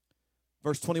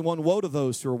 Verse 21, woe to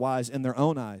those who are wise in their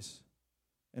own eyes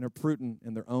and are prudent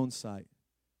in their own sight,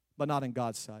 but not in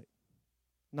God's sight,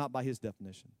 not by his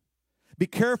definition. Be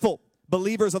careful,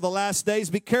 believers of the last days,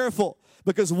 be careful,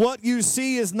 because what you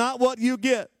see is not what you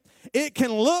get. It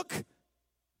can look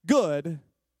good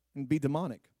and be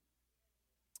demonic.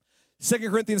 2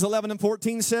 Corinthians 11 and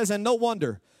 14 says, and no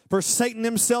wonder, for Satan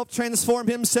himself transformed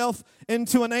himself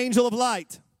into an angel of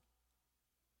light.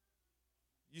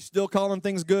 You still calling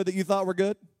things good that you thought were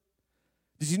good?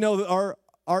 Did you know that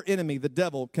our enemy, the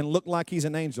devil, can look like he's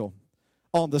an angel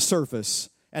on the surface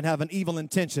and have an evil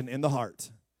intention in the heart?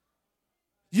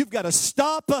 You've got to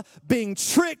stop being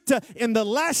tricked in the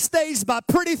last days by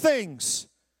pretty things.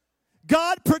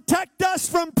 God, protect us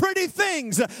from pretty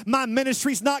things. My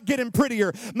ministry's not getting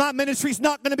prettier. My ministry's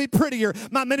not going to be prettier.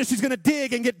 My ministry's going to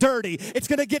dig and get dirty. It's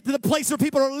going to get to the place where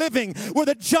people are living, where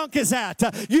the junk is at.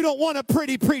 You don't want a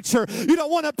pretty preacher. You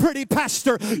don't want a pretty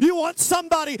pastor. You want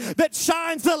somebody that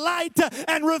shines the light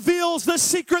and reveals the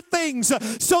secret things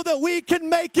so that we can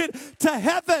make it to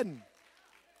heaven.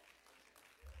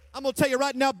 I'm going to tell you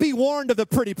right now, be warned of the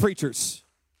pretty preachers.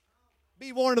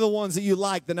 Be warned of the ones that you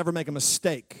like that never make a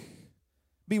mistake.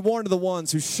 Be warned of the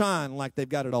ones who shine like they've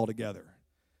got it all together.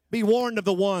 Be warned of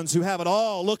the ones who have it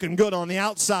all looking good on the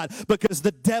outside, because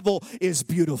the devil is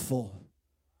beautiful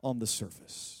on the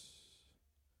surface.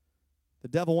 The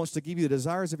devil wants to give you the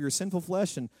desires of your sinful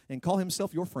flesh and call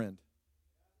himself your friend.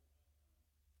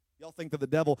 Y'all think that the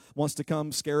devil wants to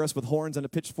come scare us with horns and a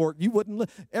pitchfork? You wouldn't.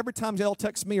 Every time y'all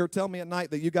text me or tell me at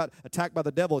night that you got attacked by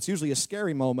the devil, it's usually a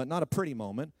scary moment, not a pretty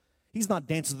moment. He's not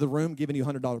dancing to the room giving you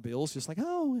 $100 bills, just like,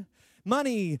 oh,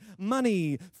 money,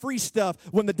 free stuff.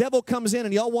 When the devil comes in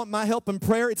and y'all want my help and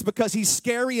prayer, it's because he's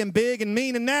scary and big and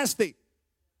mean and nasty.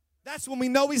 That's when we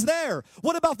know he's there.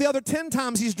 What about the other 10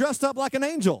 times he's dressed up like an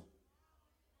angel?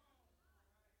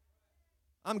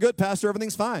 I'm good, Pastor.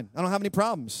 Everything's fine. I don't have any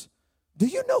problems. Do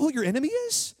you know who your enemy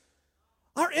is?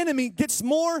 Our enemy gets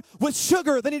more with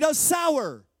sugar than he does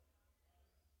sour.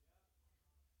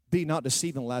 Be not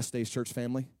deceived in the last days, church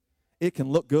family. It can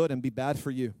look good and be bad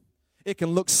for you. It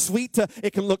can look sweet,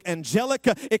 it can look angelic,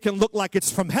 it can look like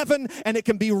it's from heaven, and it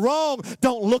can be wrong.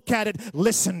 Don't look at it,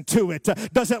 listen to it.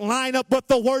 Does it line up with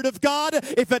the Word of God?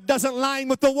 If it doesn't line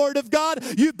with the Word of God,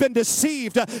 you've been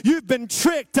deceived, you've been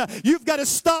tricked. You've got to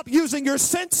stop using your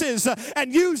senses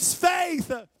and use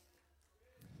faith.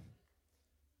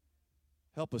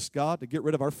 Help us, God, to get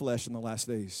rid of our flesh in the last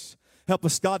days. Help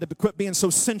us, God, to quit being so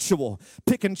sensual,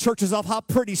 picking churches off how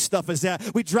pretty stuff is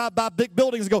at. We drive by big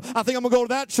buildings and go, I think I'm going to go to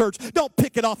that church. Don't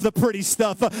pick it off the pretty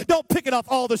stuff. Don't pick it off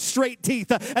all the straight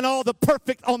teeth and all the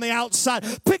perfect on the outside.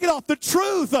 Pick it off the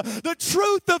truth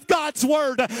of God's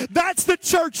Word. That's the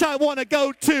church I want to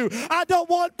go to. I don't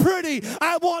want pretty.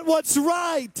 I want what's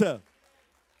right. The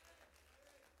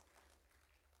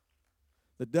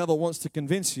devil wants to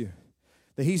convince you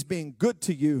that he's being good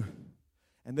to you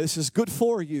and this is good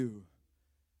for you.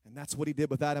 And that's what he did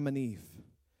with Adam and Eve.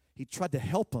 He tried to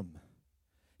help them.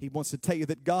 He wants to tell you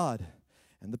that God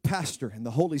and the pastor and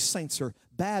the holy saints are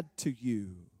bad to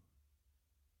you.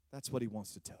 That's what he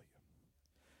wants to tell you.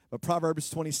 But Proverbs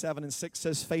 27:6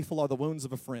 says, faithful are the wounds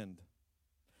of a friend,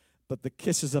 but the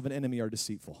kisses of an enemy are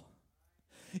deceitful.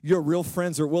 Your real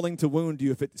friends are willing to wound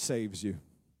you if it saves you.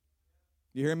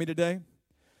 You hear me today?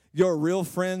 Your real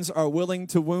friends are willing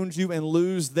to wound you and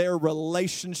lose their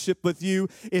relationship with you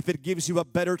if it gives you a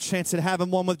better chance at having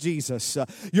one with Jesus.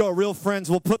 Your real friends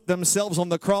will put themselves on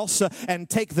the cross and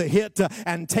take the hit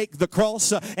and take the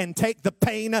cross and take the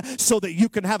pain so that you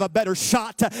can have a better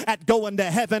shot at going to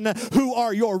heaven. Who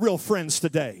are your real friends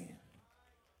today?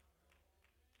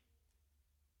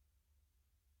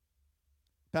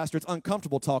 Pastor, it's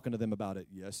uncomfortable talking to them about it.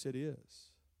 Yes, it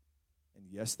is. And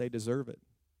yes, they deserve it.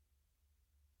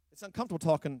 It's uncomfortable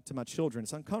talking to my children.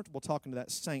 It's uncomfortable talking to that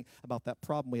saint about that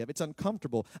problem we have. It's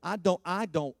uncomfortable. I don't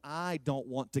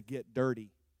want to get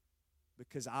dirty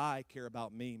because I care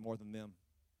about me more than them.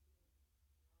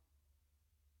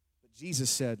 But Jesus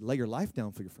said, lay your life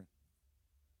down for your friend.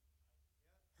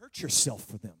 Hurt yourself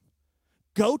for them.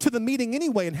 Go to the meeting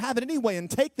anyway and have it anyway and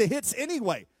take the hits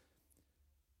anyway.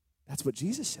 That's what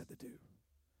Jesus said to do.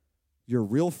 Your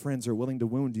real friends are willing to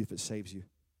wound you if it saves you.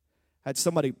 I had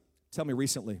somebody tell me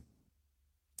recently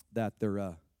that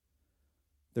their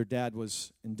Their dad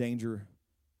was in danger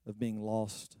of being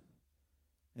lost.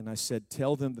 And I said,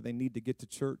 tell them that they need to get to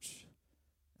church.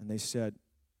 And they said,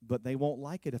 but they won't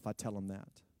like it if I tell them that.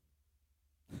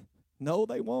 No,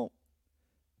 they won't.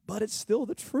 But it's still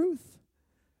the truth.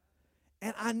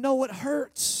 And I know it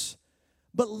hurts,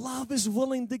 but love is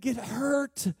willing to get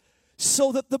hurt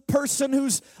so that the person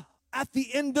who's at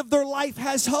the end of their life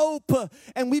has hope.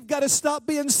 And we've got to stop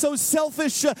being so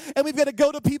selfish, and we've got to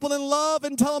go to people in love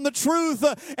and tell them the truth,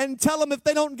 and tell them if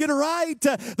they don't get it right,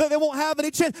 that they won't have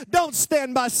any chance. Don't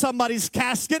stand by somebody's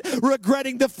casket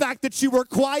regretting the fact that you were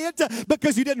quiet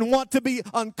because you didn't want to be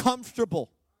uncomfortable.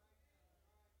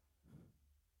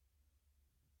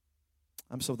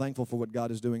 I'm so thankful for what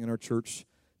God is doing in our church.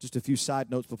 Just a few side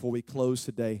notes before we close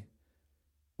today.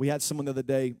 We had someone the other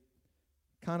day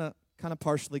kind of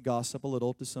partially gossip a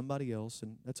little to somebody else,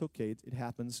 and that's okay. It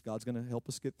happens. God's going to help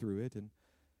us get through it.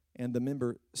 And the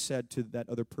member said to that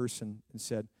other person and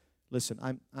said, "Listen,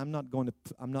 I'm not going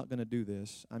to do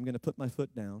this. I'm going to put my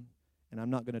foot down, and I'm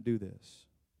not going to do this."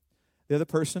 The other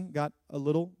person got a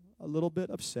little bit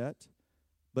upset,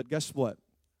 but guess what?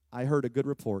 I heard a good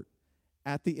report.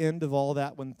 At the end of all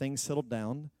that, when things settled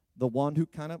down, the one who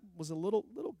kind of was a little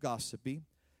gossipy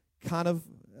kind of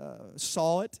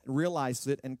saw it, realized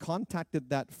it, and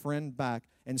contacted that friend back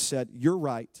and said, "You're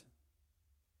right.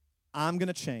 I'm going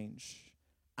to change.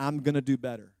 I'm going to do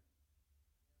better."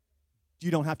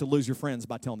 You don't have to lose your friends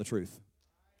by telling the truth.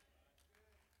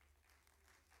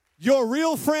 Your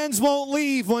real friends won't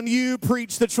leave when you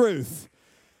preach the truth.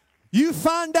 You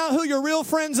find out who your real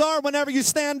friends are whenever you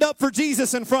stand up for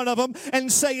Jesus in front of them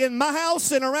and say, in my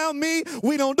house and around me,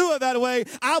 we don't do it that way.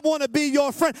 I want to be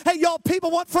your friend. Hey, y'all,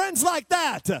 people want friends like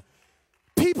that.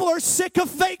 People are sick of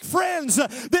fake friends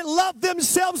that love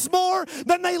themselves more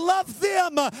than they love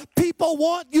them. People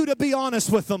want you to be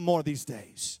honest with them more these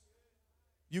days.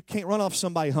 You can't run off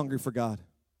somebody hungry for God.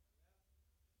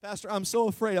 Pastor, I'm so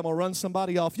afraid I'm going to run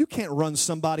somebody off. You can't run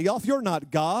somebody off. You're not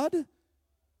God.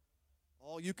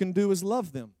 All you can do is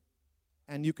love them,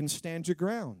 and you can stand your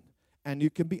ground, and you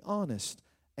can be honest.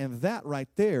 And that right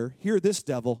there, hear this,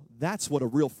 devil, that's what a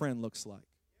real friend looks like.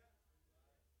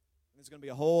 There's going to be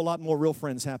a whole lot more real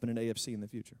friends happening at AFC in the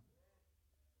future.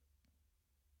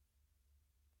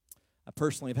 I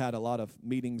personally have had a lot of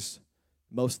meetings.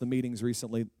 Most of the meetings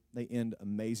recently, they end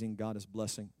amazing. God is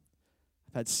blessing.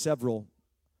 I've had several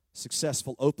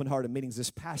successful, open-hearted meetings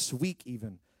this past week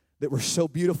even that were so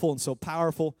beautiful and so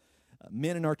powerful.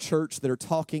 Men in our church that are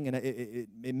talking, and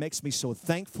it makes me so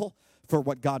thankful for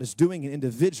what God is doing in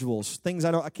individuals. Things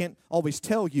I can't always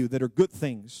tell you that are good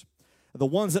things. The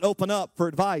ones that open up for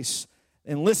advice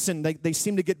and listen, they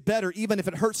seem to get better even if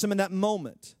it hurts them in that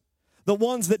moment. The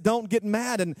ones that don't get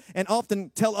mad and often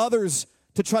tell others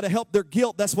to try to help their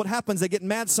guilt. That's what happens. They get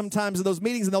mad sometimes in those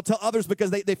meetings, and they'll tell others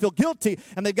because they feel guilty,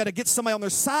 and they've got to get somebody on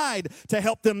their side to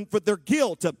help them with their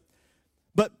guilt.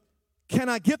 But can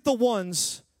I get the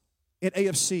ones at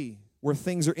AFC where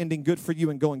things are ending good for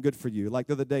you and going good for you? Like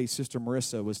the other day, Sister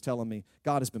Marissa was telling me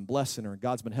God has been blessing her, and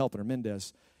God's been helping her.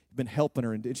 Mendez been helping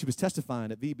her, and she was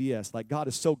testifying at VBS like God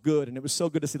is so good, and it was so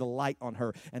good to see the light on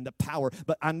her and the power.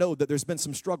 But I know that there's been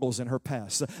some struggles in her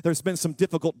past. There's been some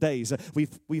difficult days.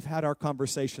 We've had our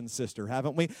conversations, sister,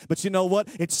 haven't we? But you know what?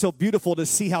 It's so beautiful to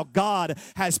see how God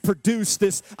has produced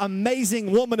this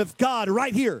amazing woman of God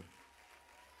right here.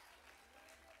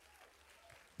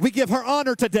 We give her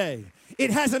honor today. It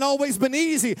hasn't always been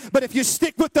easy, but if you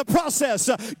stick with the process,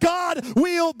 God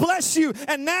will bless you.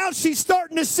 And now she's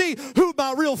starting to see who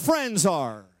my real friends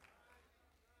are.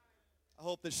 I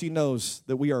hope that she knows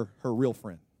that we are her real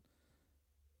friend.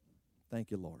 Thank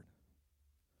you, Lord.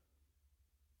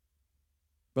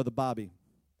 Brother Bobby,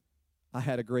 I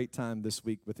had a great time this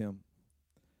week with him.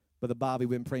 Brother Bobby,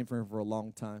 we've been praying for him for a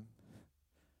long time.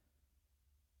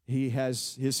 He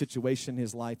has his situation,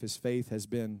 his life, his faith has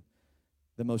been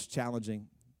the most challenging.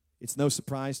 It's no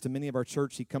surprise to many of our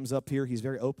church. He comes up here. He's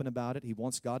very open about it. He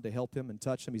wants God to help him and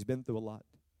touch him. He's been through a lot.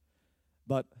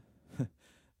 But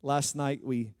last night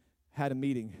we had a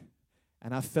meeting,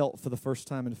 and I felt for the first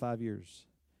time in 5 years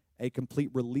a complete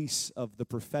release of the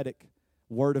prophetic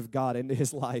word of God into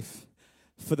his life.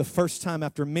 For the first time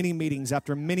after many meetings,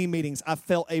 I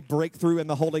felt a breakthrough in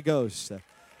the Holy Ghost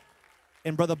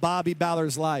in Brother Bobby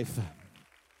Ballard's life.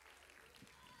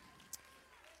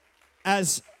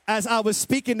 As I was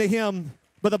speaking to him,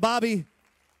 Brother Bobby,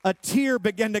 a tear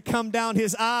began to come down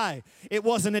his eye. It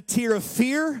wasn't a tear of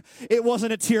fear. It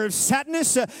wasn't a tear of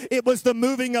sadness. It was the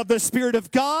moving of the Spirit of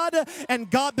God, and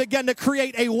God began to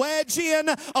create a wedge in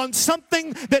on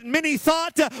something that many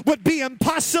thought would be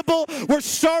impossible. We're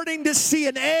starting to see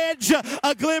an edge,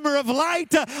 a glimmer of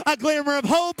light, a glimmer of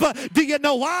hope. Do you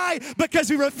know why? Because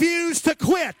we refuse to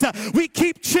quit. We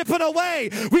keep chipping away.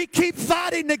 We keep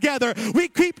fighting together. We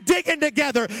keep digging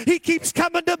together. He keeps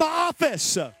coming to my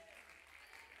office.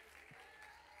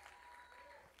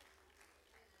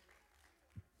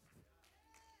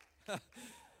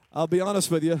 I'll be honest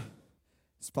with you.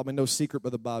 It's probably no secret,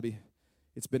 Brother Bobby.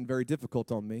 It's been very difficult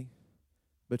on me,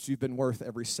 but you've been worth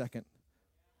every second.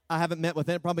 I haven't met with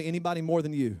probably anybody more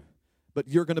than you, but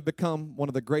you're going to become one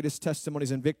of the greatest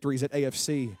testimonies and victories at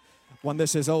AFC when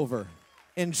this is over.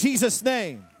 In Jesus'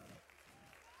 name.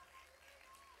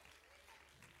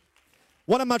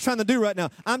 What am I trying to do right now?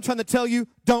 I'm trying to tell you,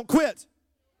 don't quit.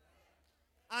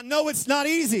 I know it's not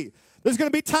easy. There's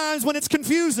going to be times when it's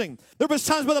confusing. There was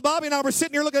times Brother Bobby and I were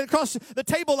sitting here looking across the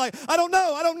table like, I don't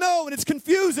know, and it's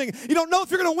confusing. You don't know if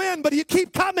you're going to win, but you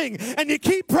keep coming, and you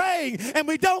keep praying, and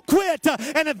we don't quit,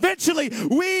 and eventually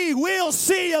we will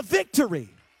see a victory.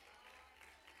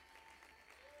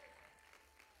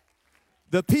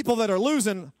 The people that are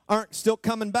losing aren't still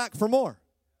coming back for more.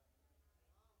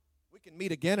 We can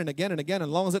meet again and again and again, and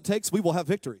as long as it takes, we will have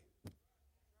victory.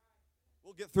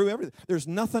 We'll get through everything. There's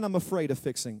nothing I'm afraid of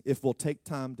fixing if we'll take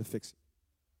time to fix it.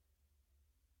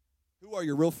 Who are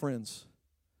your real friends?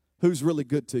 Who's really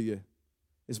good to you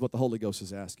is what the Holy Ghost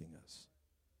is asking us.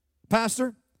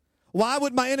 Pastor, why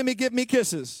would my enemy give me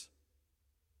kisses?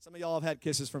 Some of y'all have had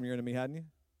kisses from your enemy, hadn't you?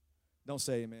 Don't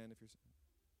say amen if you're.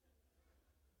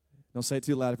 Don't say it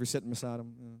too loud if you're sitting beside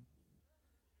him.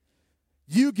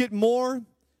 You get more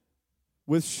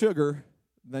with sugar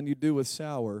than you do with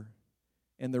sour.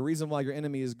 And the reason why your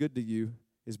enemy is good to you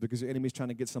is because your enemy is trying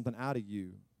to get something out of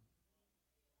you.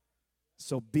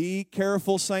 So be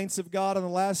careful, saints of God, in the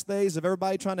last days of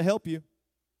everybody trying to help you.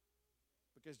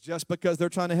 Because just because they're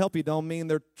trying to help you don't mean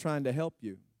they're trying to help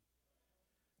you.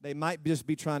 They might just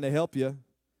be trying to help you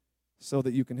so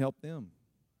that you can help them.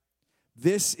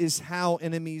 This is how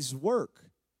enemies work.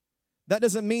 That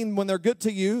doesn't mean when they're good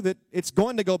to you that it's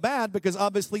going to go bad, because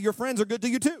obviously your friends are good to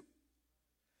you too.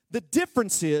 The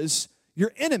difference is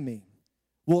your enemy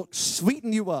will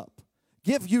sweeten you up,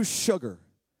 give you sugar,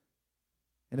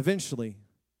 and eventually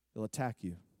they'll attack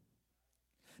you.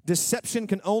 Deception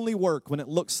can only work when it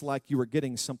looks like you are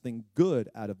getting something good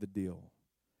out of the deal.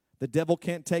 The devil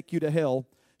can't take you to hell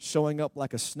showing up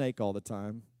like a snake all the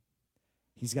time.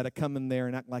 He's got to come in there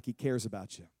and act like he cares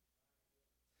about you.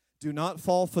 Do not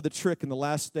fall for the trick in the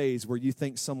last days where you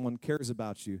think someone cares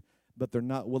about you, but they're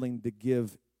not willing to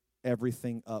give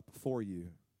everything up for you.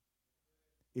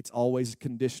 It's always a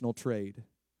conditional trade.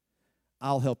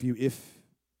 I'll help you if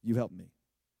you help me.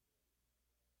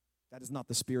 That is not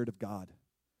the Spirit of God.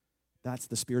 That's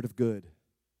the spirit of good.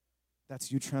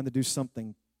 That's you trying to do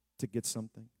something to get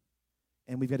something.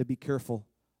 And we've got to be careful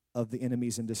of the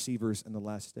enemies and deceivers in the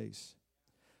last days.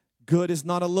 Good is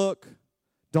not a look.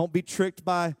 Don't be tricked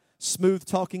by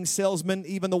smooth-talking salesmen,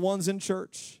 even the ones in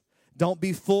church. Don't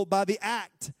be fooled by the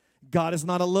act. God is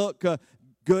not a look.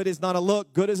 Good is not a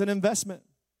look. Good is an investment.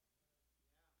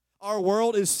 Our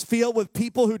world is filled with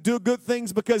people who do good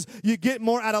things because you get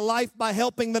more out of life by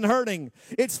helping than hurting.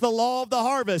 It's the law of the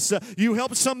harvest. You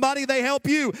help somebody, they help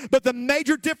you. But the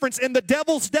major difference in the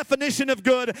devil's definition of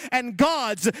good and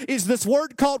God's is this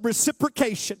word called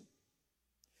reciprocation.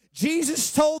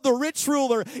 Jesus told the rich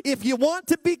ruler, if you want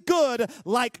to be good,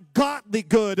 like godly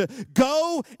good,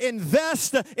 go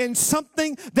invest in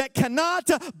something that cannot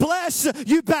bless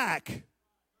you back.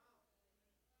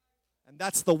 And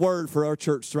that's the word for our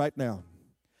church right now.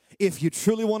 If you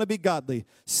truly want to be godly,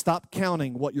 stop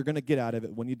counting what you're going to get out of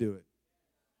it when you do it.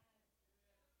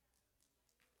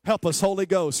 Help us, Holy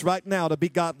Ghost, right now to be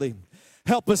godly.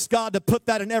 Help us, God, to put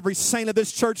that in every saint of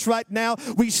this church right now.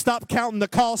 We stop counting the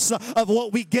costs of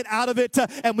what we get out of it,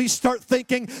 and we start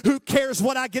thinking, who cares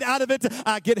what I get out of it?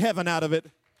 I get heaven out of it.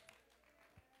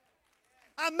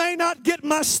 I may not get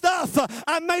my stuff.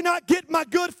 I may not get my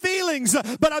good feelings,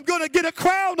 but I'm going to get a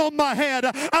crown on my head.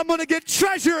 I'm going to get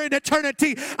treasure in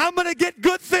eternity. I'm going to get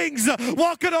good things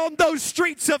walking on those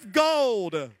streets of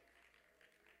gold.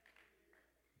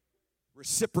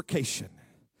 Reciprocation.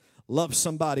 Love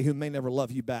somebody who may never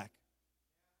love you back.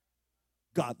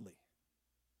 Godly.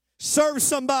 Serve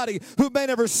somebody who may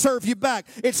never serve you back.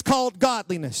 It's called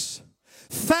godliness.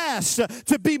 Fast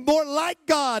to be more like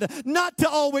God, not to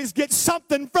always get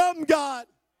something from God.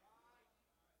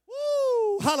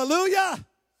 Woo! Hallelujah.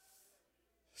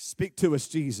 Speak to us,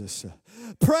 Jesus.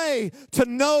 Pray to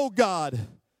know God,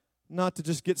 not to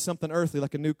just get something earthly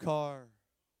like a new car.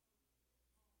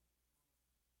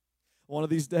 One of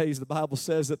these days, the Bible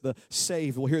says that the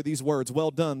saved will hear these words,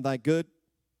 well done, thy good.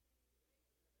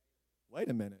 Wait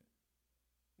a minute.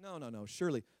 No.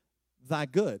 Surely, thy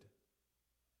good.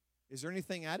 Is there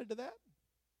anything added to that?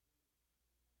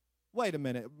 Wait a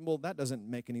minute. Well, that doesn't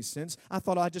make any sense. I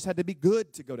thought I just had to be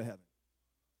good to go to heaven.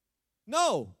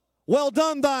 No. Well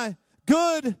done, thy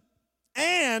good,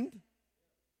 and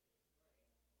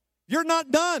you're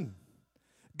not done.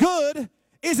 Good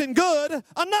isn't good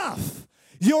enough.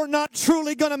 You're not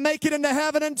truly going to make it into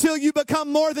heaven until you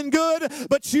become more than good,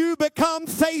 but you become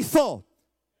faithful.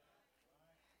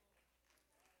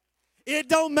 It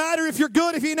don't matter if you're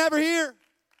good if you never hear.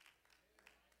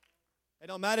 It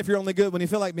don't matter if you're only good when you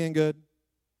feel like being good.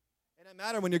 It don't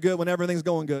matter when you're good when everything's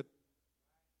going good.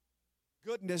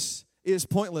 Goodness is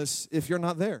pointless if you're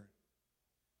not there.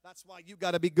 That's why you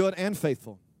got to be good and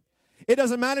faithful. It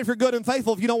doesn't matter if you're good and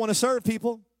faithful if you don't want to serve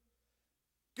people.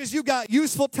 Because you got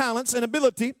useful talents and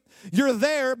ability. You're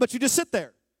there, but you just sit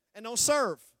there and don't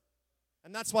serve.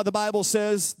 And that's why the Bible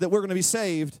says that we're going to be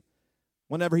saved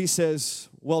whenever he says,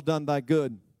 well done, thy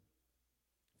good,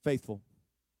 faithful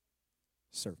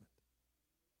servant.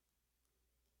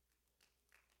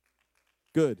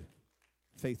 Good,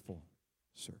 faithful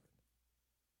servant.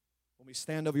 When we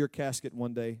stand over your casket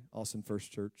one day, Austin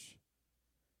First Church,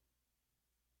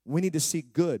 we need to see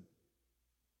good,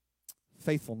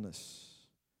 faithfulness,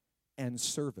 and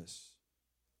service.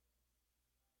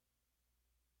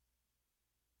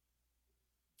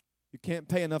 You can't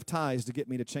pay enough tithes to get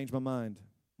me to change my mind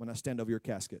when I stand over your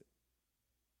casket.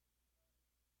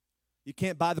 You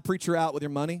can't buy the preacher out with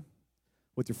your money,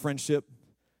 with your friendship,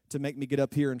 to make me get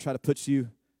up here and try to put you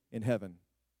in heaven.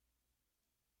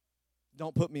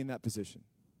 Don't put me in that position.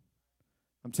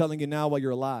 I'm telling you now while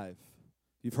you're alive,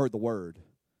 you've heard the word.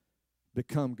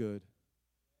 Become good.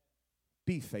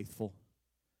 Be faithful.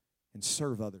 And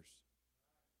serve others.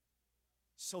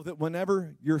 So that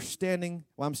whenever you're standing,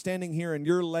 well, I'm standing here and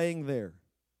you're laying there,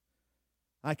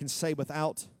 I can say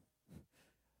without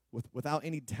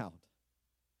any doubt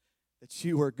that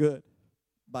you are good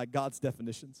by God's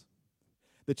definitions,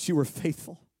 that you were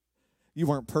faithful. You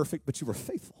weren't perfect, but you were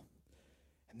faithful,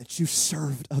 and that you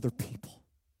served other people.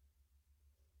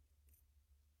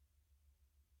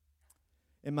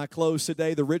 In my close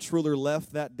today, the rich ruler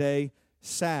left that day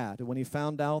sad when he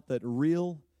found out that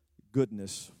real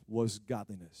goodness was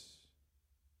godliness.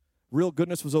 Real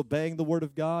goodness was obeying the word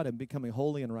of God and becoming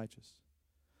holy and righteous.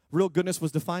 Real goodness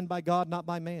was defined by God, not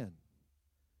by man.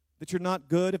 That you're not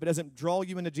good if it doesn't draw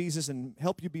you into Jesus and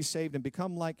help you be saved and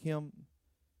become like him.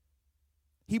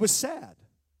 He was sad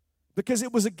because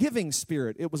it was a giving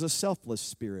spirit. It was a selfless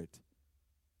spirit.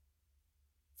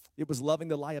 It was loving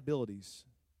the liabilities,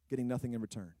 getting nothing in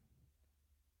return.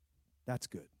 That's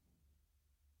good.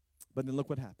 But then look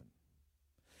what happened.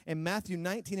 In Matthew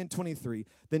 19 and 23,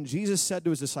 then Jesus said to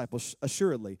his disciples,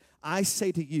 assuredly, I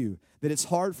say to you that it's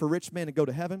hard for a rich man to go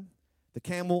to heaven, the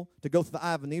camel to go through the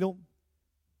eye of a needle.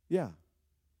 Yeah.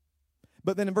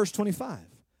 But then in verse 25,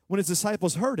 when his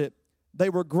disciples heard it, they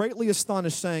were greatly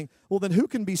astonished, saying, well, then who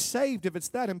can be saved if it's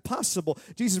that impossible?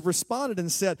 Jesus responded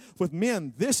and said, with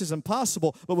men, this is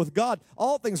impossible, but with God,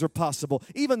 all things are possible.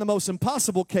 Even the most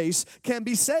impossible case can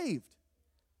be saved.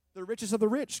 The richest of the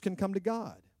rich can come to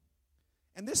God.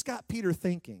 And this got Peter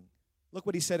thinking. Look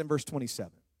what he said in verse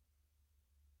 27.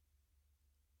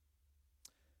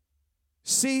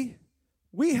 See,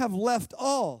 we have left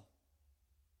all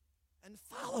and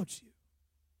followed you.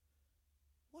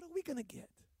 What are we going to get?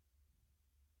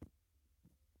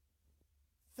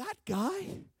 That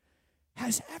guy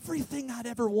has everything I'd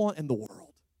ever want in the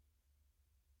world.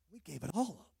 We gave it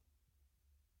all up.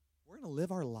 We're going to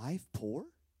live our life poor?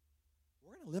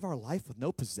 We're going to live our life with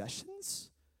no possessions?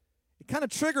 It kind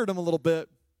of triggered them a little bit.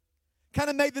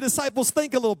 Kind of made the disciples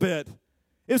think a little bit.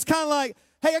 It was kind of like,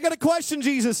 hey, I got a question,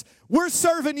 Jesus. We're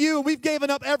serving you and we've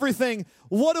given up everything.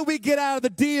 What do we get out of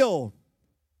the deal?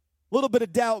 A little bit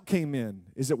of doubt came in.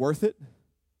 Is it worth it?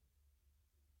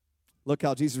 Look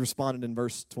how Jesus responded in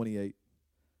verse 28.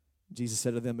 Jesus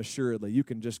said to them, assuredly, you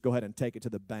can just go ahead and take it to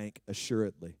the bank.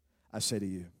 Assuredly, I say to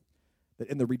you, that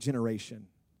in the regeneration,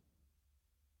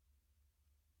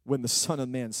 when the Son of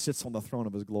Man sits on the throne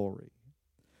of his glory,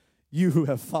 you who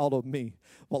have followed me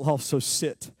will also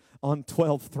sit on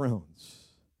 12 thrones,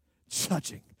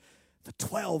 judging the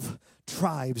 12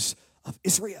 tribes of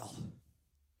Israel.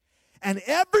 And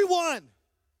everyone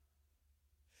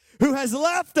who has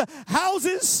left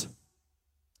houses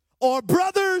or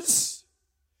brothers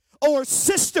or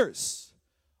sisters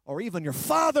or even your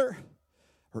father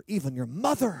or even your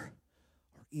mother,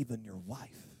 or even your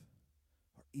wife,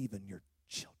 or even your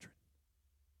children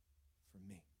from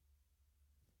me.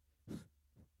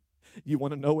 You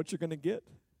want to know what you're going to get?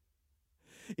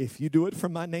 If you do it for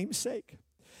my name's sake,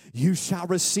 you shall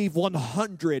receive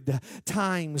 100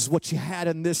 times what you had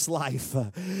in this life.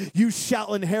 You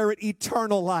shall inherit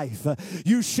eternal life.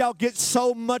 You shall get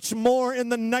so much more in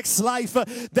the next life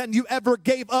than you ever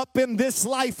gave up in this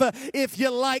life. If you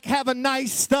like having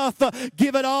nice stuff,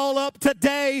 give it all up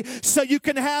today so you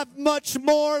can have much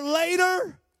more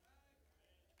later.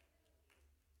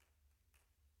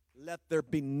 Let there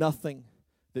be nothing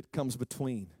that comes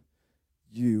between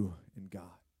you and God.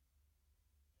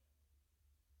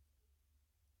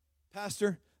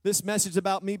 Pastor, this message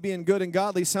about me being good and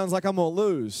godly sounds like I'm going to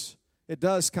lose. It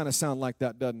does kind of sound like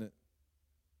that, doesn't it?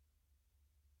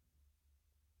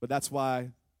 But that's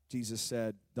why Jesus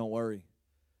said, don't worry,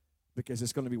 because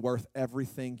it's going to be worth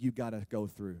everything you got to go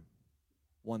through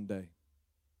one day.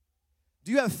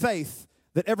 Do you have faith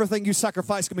that everything you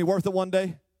sacrifice can be worth it one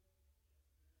day?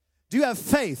 Do you have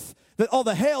faith that all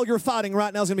the hell you're fighting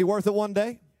right now is going to be worth it one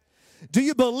day? Do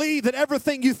you believe that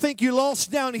everything you think you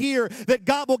lost down here, that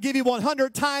God will give you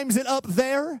 100 times it up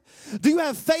there? Do you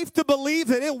have faith to believe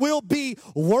that it will be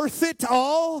worth it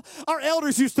all? Our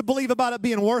elders used to believe about it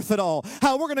being worth it all.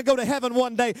 How we're going to go to heaven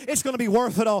one day, it's going to be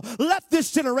worth it all. Let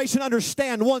this generation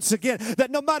understand once again that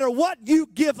no matter what you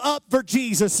give up for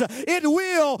Jesus, it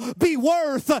will be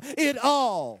worth it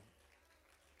all.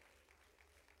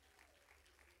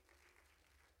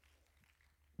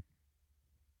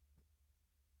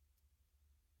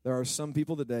 There are some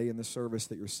people today in the service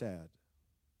that you're sad.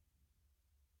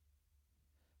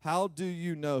 How do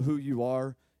you know who you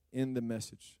are in the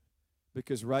message?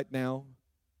 Because right now,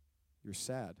 you're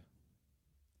sad.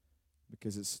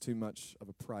 Because it's too much of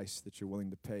a price that you're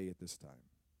willing to pay at this time.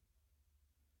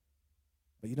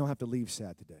 But you don't have to leave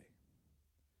sad today.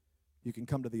 You can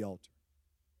come to the altar.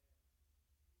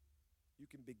 You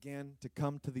can begin to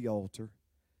come to the altar.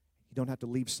 You don't have to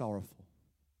leave sorrowful.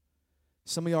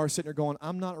 Some of y'all are sitting there going,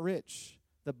 I'm not rich.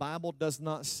 The Bible does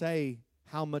not say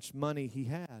how much money he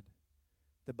had.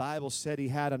 The Bible said he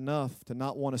had enough to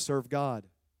not want to serve God.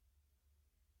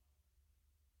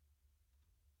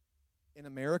 In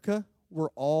America, we're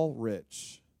all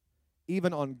rich,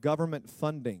 even on government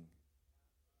funding.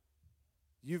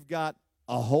 You've got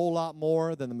a whole lot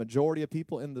more than the majority of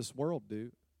people in this world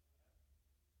do.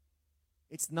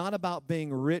 It's not about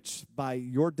being rich by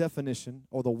your definition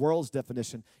or the world's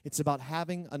definition. It's about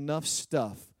having enough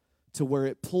stuff to where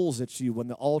it pulls at you when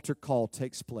the altar call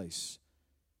takes place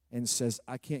and says,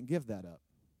 I can't give that up.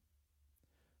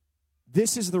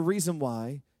 This is the reason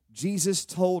why Jesus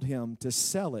told him to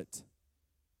sell it,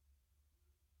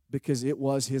 because it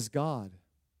was his God.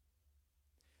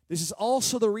 This is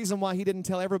also the reason why he didn't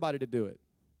tell everybody to do it,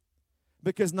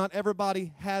 because not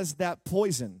everybody has that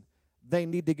poison they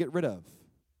need to get rid of.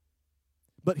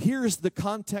 But here's the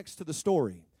context to the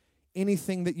story.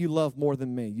 Anything that you love more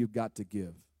than me, you've got to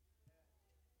give.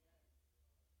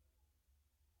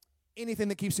 Anything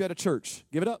that keeps you out of church,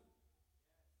 give it up.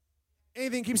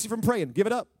 Anything that keeps you from praying, give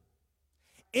it up.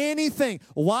 Anything,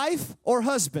 wife or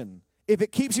husband, if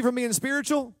it keeps you from being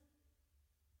spiritual.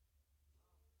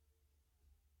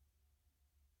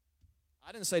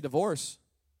 I didn't say divorce.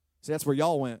 See, that's where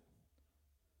y'all went.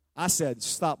 I said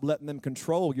stop letting them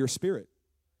control your spirit.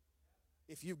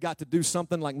 If you've got to do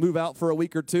something like move out for a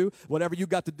week or two, whatever you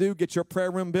got to do, get your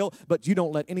prayer room built, but you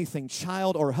don't let anything,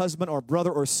 child or husband or brother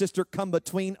or sister, come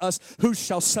between us. Who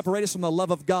shall separate us from the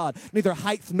love of God? Neither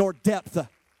height nor depth.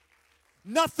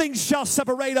 Nothing shall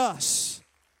separate us.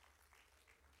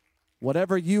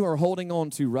 Whatever you are holding on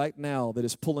to right now that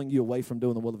is pulling you away from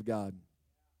doing the will of God,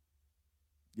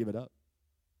 give it up.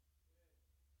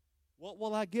 What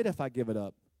will I get if I give it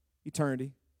up?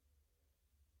 Eternity.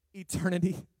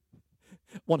 Eternity.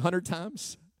 100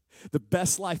 times. The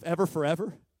best life ever,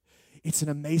 forever. It's an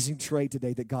amazing trade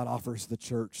today that God offers the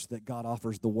church, that God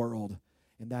offers the world,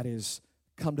 and that is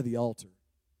come to the altar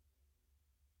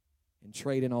and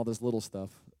trade in all this little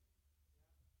stuff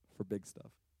for big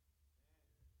stuff.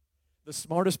 The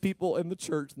smartest people in the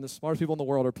church and the smartest people in the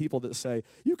world are people that say,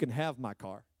 you can have my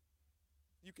car.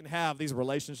 You can have these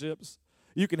relationships.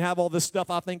 You can have all this stuff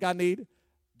I think I need.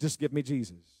 Just give me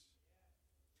Jesus.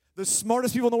 The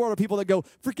smartest people in the world are people that go,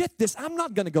 forget this. I'm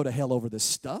not going to go to hell over this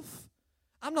stuff.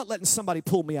 I'm not letting somebody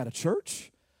pull me out of church.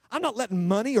 I'm not letting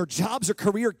money or jobs or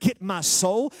career get my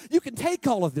soul. You can take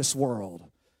all of this world.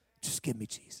 Just give me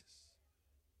Jesus.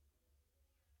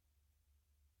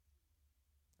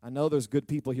 I know there's good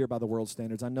people here by the world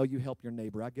standards. I know you help your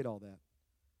neighbor. I get all that.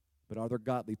 But are there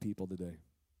godly people today?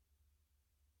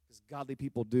 Because godly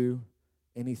people do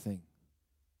anything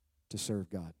to serve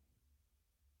God.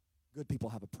 Good people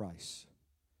have a price.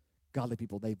 Godly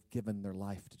people, they've given their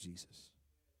life to Jesus.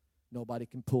 Nobody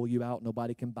can pull you out.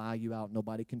 Nobody can buy you out.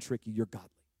 Nobody can trick you. You're godly.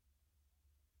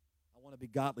 I want to be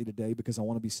godly today because I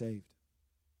want to be saved.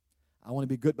 I want to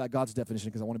be good by God's definition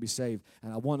because I want to be saved.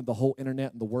 And I wanted the whole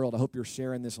internet and the world, I hope you're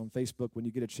sharing this on Facebook when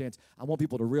you get a chance. I want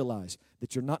people to realize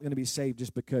that you're not going to be saved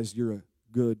just because you're a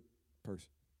good person.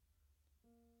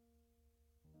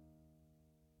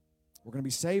 We're going to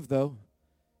be saved, though,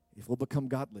 if we'll become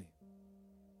godly.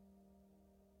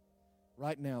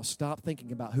 Right now, stop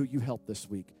thinking about who you helped this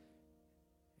week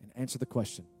and answer the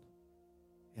question,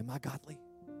 am I godly?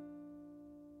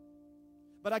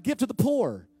 But I give to the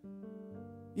poor.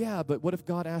 Yeah, but what if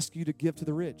God asked you to give to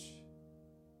the rich?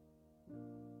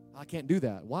 I can't do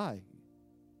that. Why?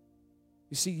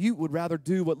 You see, you would rather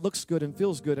do what looks good and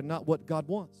feels good and not what God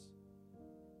wants.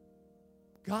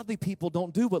 Godly people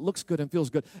don't do what looks good and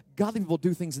feels good. Godly people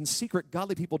do things in secret.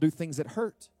 Godly people do things that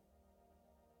hurt.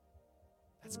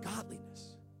 That's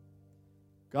godliness.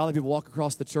 Godly people walk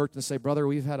across the church and say, brother,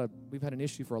 we've had an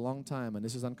issue for a long time, and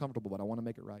this is uncomfortable, but I want to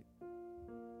make it right.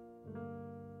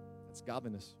 That's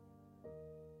godliness.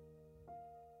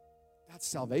 That's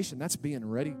salvation. That's being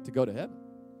ready to go to heaven.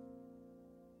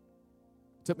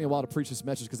 It took me a while to preach this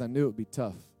message because I knew it would be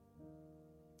tough.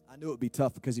 I knew it would be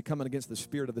tough because you're coming against the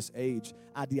spirit of this age,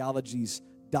 ideologies,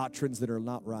 doctrines that are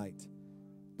not right.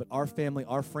 But our family,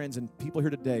 our friends, and people here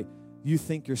today, you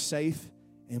think you're safe,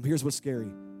 and here's what's scary.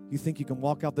 You think you can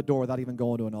walk out the door without even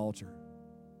going to an altar.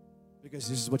 Because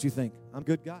this is what you think. I'm a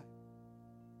good guy.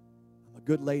 I'm a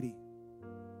good lady.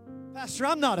 Pastor,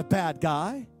 I'm not a bad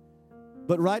guy.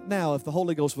 But right now, if the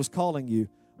Holy Ghost was calling you,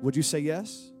 would you say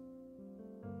yes?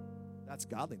 That's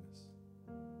godliness.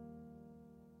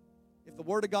 If the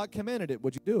Word of God commanded it,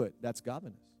 would you do it? That's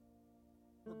godliness.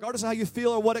 Regardless of how you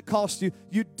feel or what it costs you,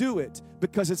 you do it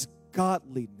because it's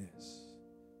godliness,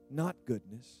 not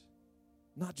goodness,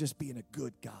 not just being a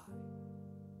good guy,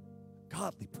 a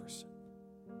godly person.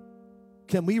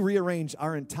 Can we rearrange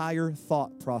our entire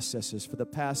thought processes for the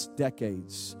past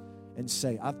decades and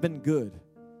say, I've been good,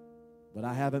 but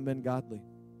I haven't been godly.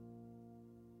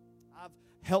 I've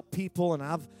helped people and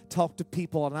I've talked to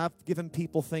people and I've given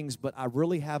people things, but I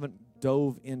really haven't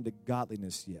dove into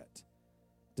godliness yet.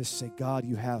 To say, God,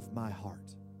 you have my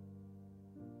heart.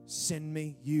 Send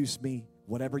me, use me,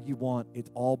 whatever you want, it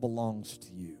all belongs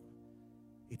to you.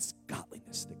 It's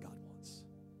godliness that God wants.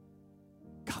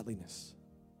 Godliness.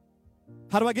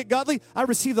 How do I get godly? I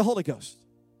receive the Holy Ghost.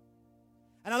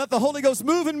 And I let the Holy Ghost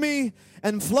move in me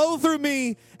and flow through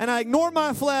me, and I ignore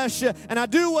my flesh, and I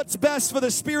do what's best for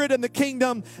the Spirit and the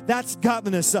kingdom. That's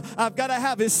godliness. I've got to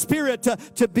have His Spirit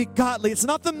to be godly. It's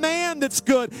not the man that's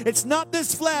good. It's not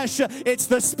this flesh. It's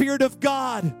the Spirit of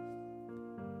God.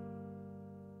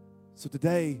 So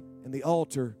today, in the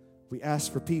altar, we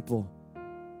ask for people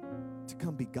to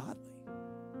come be godly.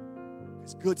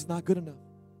 Because good's not good enough.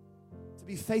 To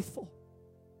be faithful.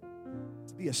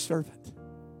 To be a servant.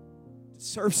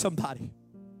 Serve somebody.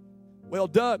 Well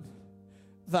done,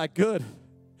 thy good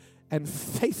and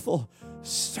faithful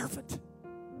servant.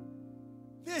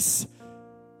 This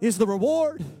is the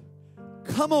reward.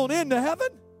 Come on into heaven.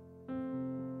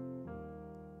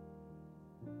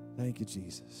 Thank you,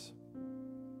 Jesus.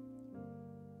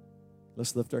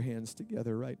 Let's lift our hands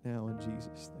together right now in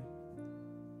Jesus' name.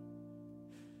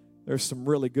 There's some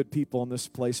really good people in this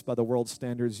place by the world's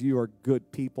standards. You are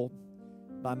good people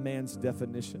by man's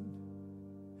definition.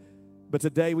 But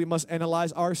today we must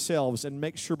analyze ourselves and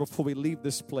make sure before we leave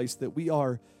this place that we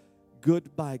are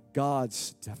good by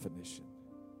God's definition.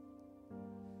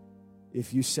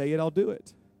 If you say it, I'll do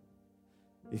it.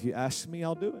 If you ask me,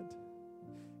 I'll do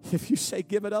it. If you say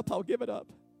give it up, I'll give it up.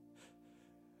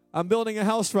 I'm building a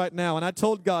house right now, and I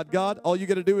told God, God, all you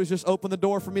got to do is just open the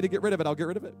door for me to get rid of it. I'll get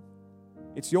rid of it.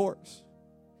 It's yours.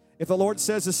 If the Lord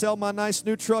says to sell my nice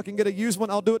new truck and get a used one,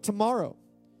 I'll do it tomorrow.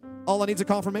 All I need is a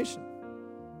confirmation.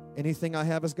 Anything I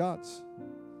have is God's.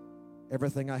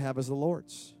 Everything I have is the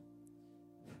Lord's.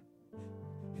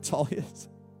 It's all His.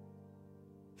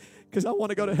 Because I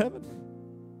want to go to heaven.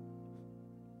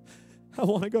 I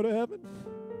want to go to heaven.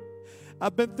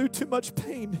 I've been through too much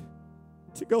pain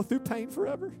to go through pain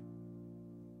forever.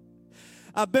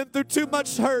 I've been through too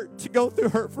much hurt to go through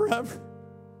hurt forever.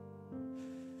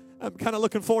 I'm kind of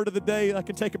looking forward to the day I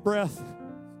can take a breath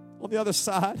on the other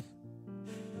side.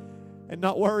 And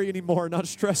not worry anymore, not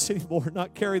stress anymore,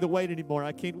 not carry the weight anymore.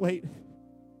 I can't wait.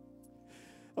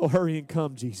 Oh, hurry and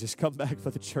come, Jesus. Come back for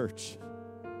the church.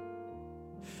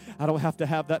 I don't have to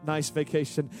have that nice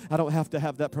vacation. I don't have to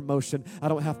have that promotion. I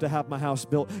don't have to have my house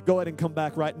built. Go ahead and come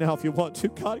back right now if you want to,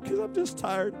 God, because I'm just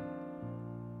tired.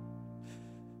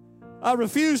 I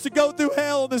refuse to go through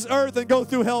hell on this earth and go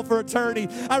through hell for eternity.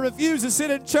 I refuse to sit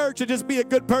in church and just be a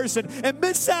good person and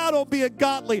miss out on being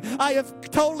godly. I have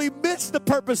totally missed the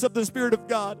purpose of the Spirit of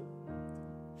God.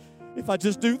 If I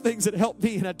just do things that help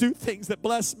me and I do things that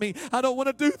bless me, I don't want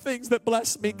to do things that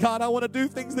bless me, God. I want to do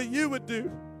things that you would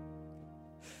do.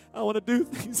 I want to do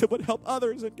things that would help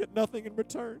others and get nothing in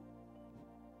return.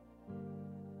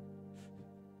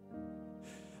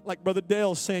 Like Brother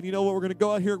Dale saying, you know what, we're going to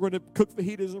go out here, we're going to cook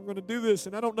fajitas, and we're going to do this,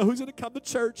 and I don't know who's going to come to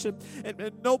church, and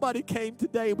nobody came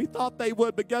today. We thought they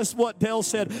would, but guess what Dale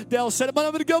said? Dale said, but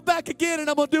I'm going to go back again, and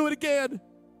I'm going to do it again.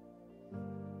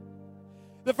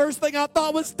 The first thing I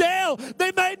thought was, Dale,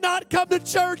 they may not come to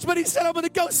church, but he said, I'm going to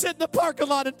go sit in the parking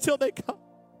lot until they come.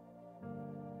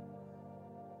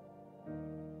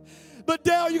 But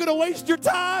Dale, you're going to waste your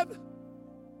time?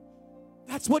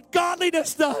 That's what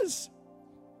godliness does.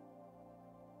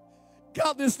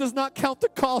 Godliness does not count the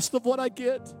cost of what I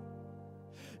get.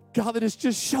 Godliness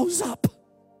just shows up.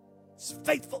 It's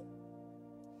faithful.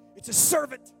 It's a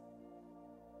servant.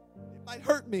 It might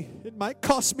hurt me. It might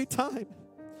cost me time.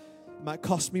 It might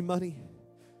cost me money.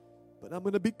 But I'm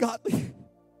going to be godly.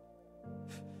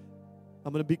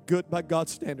 I'm going to be good by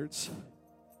God's standards.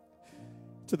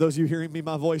 To those of you hearing me,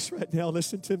 my voice right now,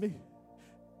 listen to me.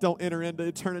 Don't enter into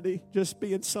eternity just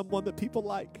being someone that people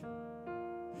like.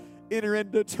 Enter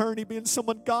into eternity being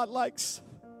someone God likes.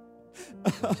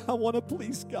 I want to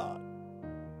please God.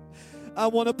 I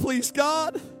want to please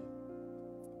God.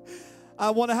 I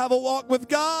want to have a walk with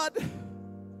God.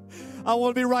 I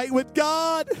want to be right with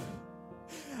God.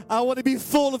 I want to be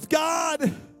full of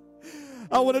God.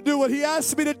 I want to do what He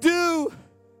asks me to do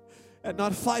and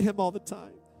not fight Him all the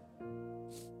time.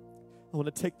 I want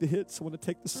to take the hits. I want to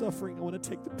take the suffering. I want to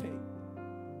take the pain.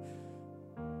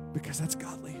 Because that's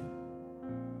godly.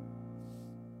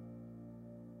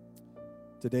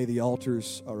 Today the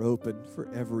altars are open for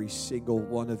every single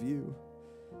one of you.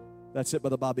 That's it,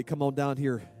 Brother Bobby. Come on down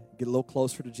here. Get a little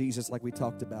closer to Jesus like we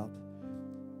talked about.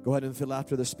 Go ahead and fill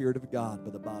after the Spirit of God,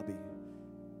 Brother Bobby.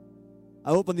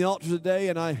 I open the altar today,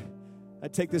 and I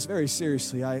take this very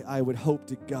seriously. I would hope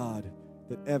to God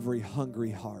that every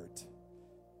hungry heart,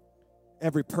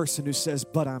 every person who says,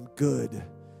 but I'm good,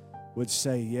 would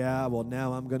say, yeah, well,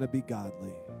 now I'm going to be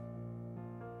godly.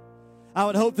 I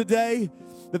would hope today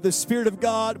that the Spirit of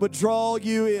God would draw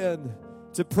you in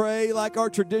to pray like our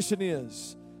tradition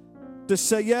is. To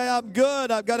say, yeah, I'm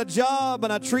good. I've got a job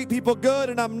and I treat people good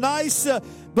and I'm nice,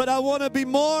 but I want to be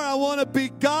more. I want to be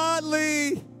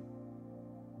godly.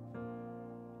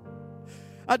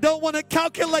 I don't want to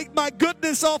calculate my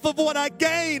goodness off of what I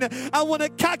gain. I want to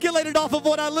calculate it off of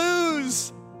what I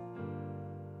lose.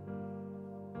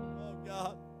 Oh,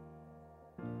 God.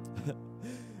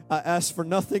 I ask for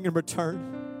nothing in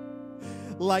return.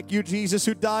 Like you, Jesus,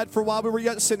 who died for while we were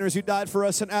yet sinners, you died for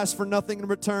us and asked for nothing in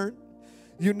return.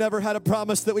 You never had a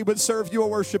promise that we would serve you or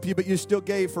worship you, but you still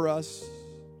gave for us.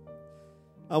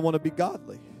 I want to be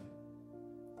godly.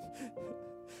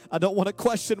 I don't want to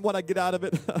question what I get out of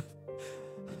it.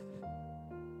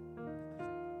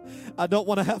 I don't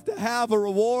want to have a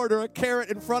reward or a carrot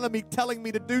in front of me telling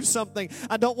me to do something.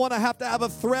 I don't want to have a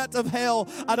threat of hell.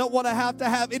 I don't want to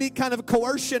have any kind of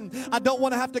coercion. I don't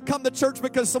want to have to come to church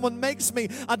because someone makes me.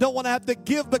 I don't want to have to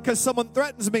give because someone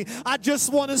threatens me. I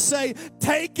just want to say,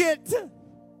 take it.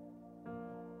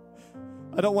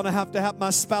 I don't want to have my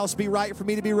spouse be right for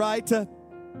me to be right.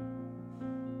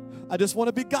 I just want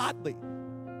to be godly.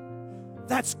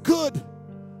 That's good.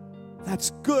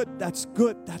 That's good. That's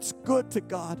good. That's good to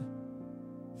God.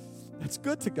 That's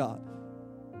good to God.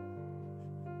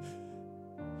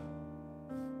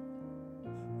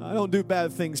 I don't do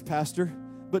bad things, Pastor.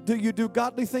 But do you do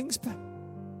godly things?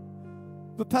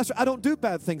 But Pastor, I don't do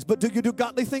bad things. But do you do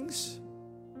godly things?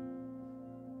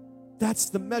 That's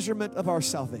the measurement of our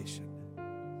salvation.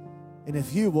 And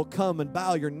if you will come and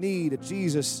bow your knee to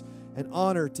Jesus and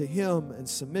honor to Him and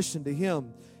submission to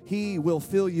Him, He will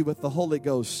fill you with the Holy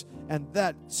Ghost, and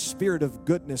that spirit of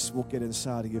goodness will get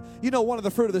inside of you. You know, one of the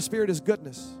fruit of the Spirit is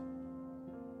goodness.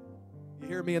 You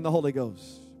hear me in the Holy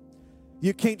Ghost.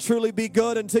 You can't truly be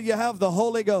good until you have the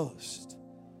Holy Ghost,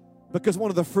 because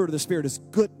one of the fruit of the Spirit is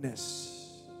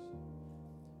goodness.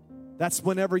 That's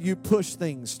whenever you push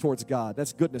things towards God.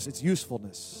 That's goodness. It's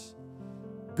usefulness.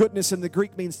 Goodness in the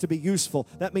Greek means to be useful.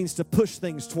 That means to push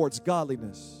things towards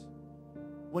godliness.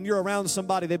 When you're around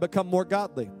somebody, they become more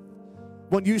godly.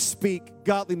 When you speak,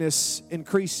 godliness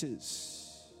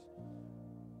increases.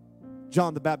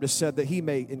 John the Baptist said that he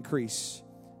may increase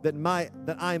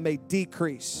that I may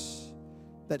decrease,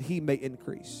 that He may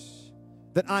increase.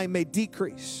 That I may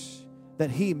decrease,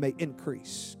 that He may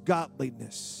increase.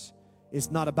 Godliness is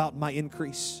not about my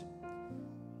increase.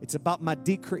 It's about my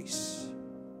decrease.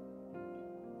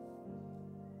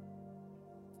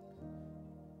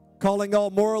 Calling all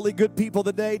morally good people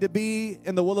today to be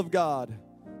in the will of God,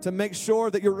 to make sure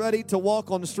that you're ready to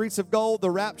walk on the streets of gold, the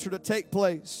rapture to take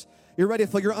place. You're ready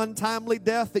for your untimely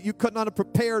death that you could not have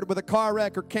prepared with a car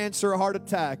wreck or cancer or heart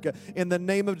attack. In the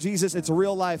name of Jesus, it's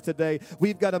real life today.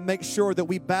 We've got to make sure that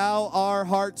we bow our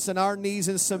hearts and our knees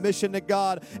in submission to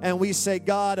God, and we say,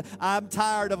 God, I'm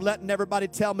tired of letting everybody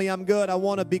tell me I'm good. I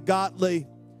want to be godly.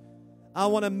 I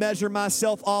want to measure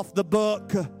myself off the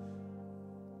book.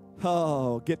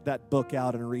 Oh, get that book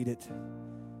out and read it.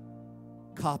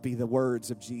 Copy the words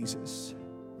of Jesus.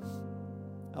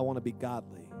 I want to be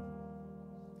godly.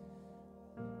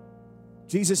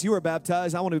 Jesus, you were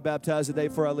baptized. I want to be baptized today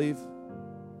before I leave.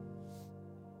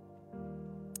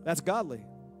 That's godly.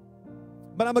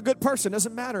 But I'm a good person.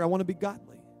 Doesn't matter. I want to be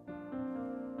godly.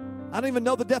 I don't even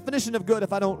know the definition of good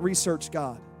if I don't research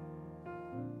God.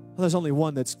 Well, there's only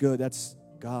one that's good. That's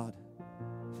God.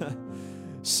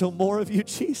 So more of you,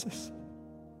 Jesus.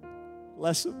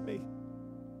 Less of me.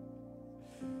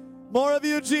 More of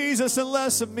you, Jesus, and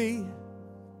less of me.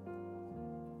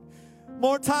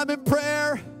 More time in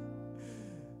prayer,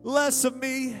 less of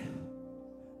me.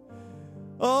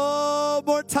 Oh,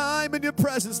 more time in your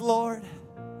presence, Lord,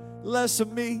 less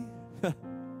of me.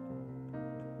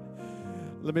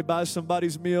 Let me buy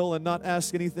somebody's meal and not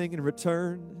ask anything in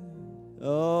return.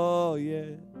 Oh, yeah.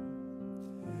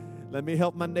 Let me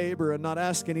help my neighbor and not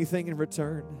ask anything in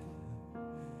return.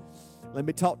 Let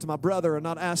me talk to my brother and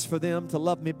not ask for them to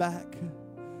love me back.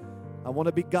 I want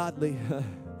to be godly.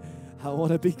 I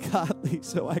want to be godly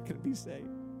so I can be saved.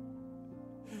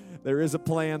 There is a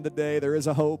plan today. There is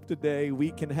a hope today.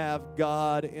 We can have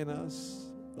God in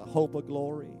us, the hope of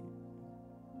glory.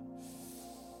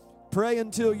 Pray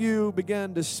until you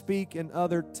begin to speak in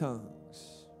other tongues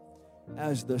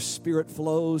as the Spirit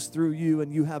flows through you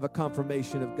and you have a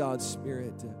confirmation of God's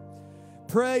Spirit.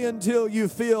 Pray until you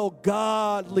feel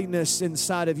godliness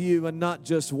inside of you and not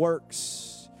just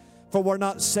works. For we're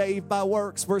not saved by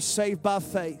works, we're saved by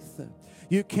faith.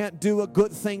 You can't do a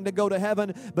good thing to go to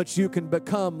heaven, but you can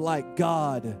become like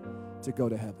God to go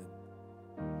to heaven.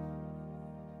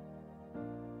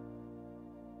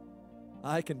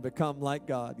 I can become like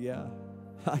God, yeah.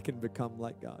 I can become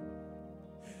like God.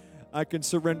 I can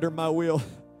surrender my will.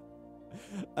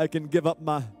 I can give up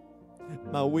my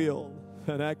will,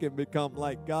 and I can become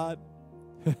like God.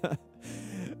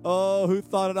 Oh, who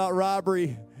thought it not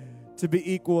robbery to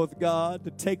be equal with God,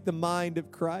 to take the mind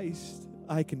of Christ?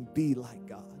 I can be like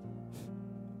God.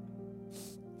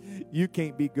 You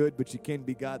can't be good, but you can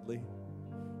be godly.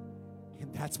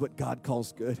 And that's what God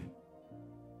calls good.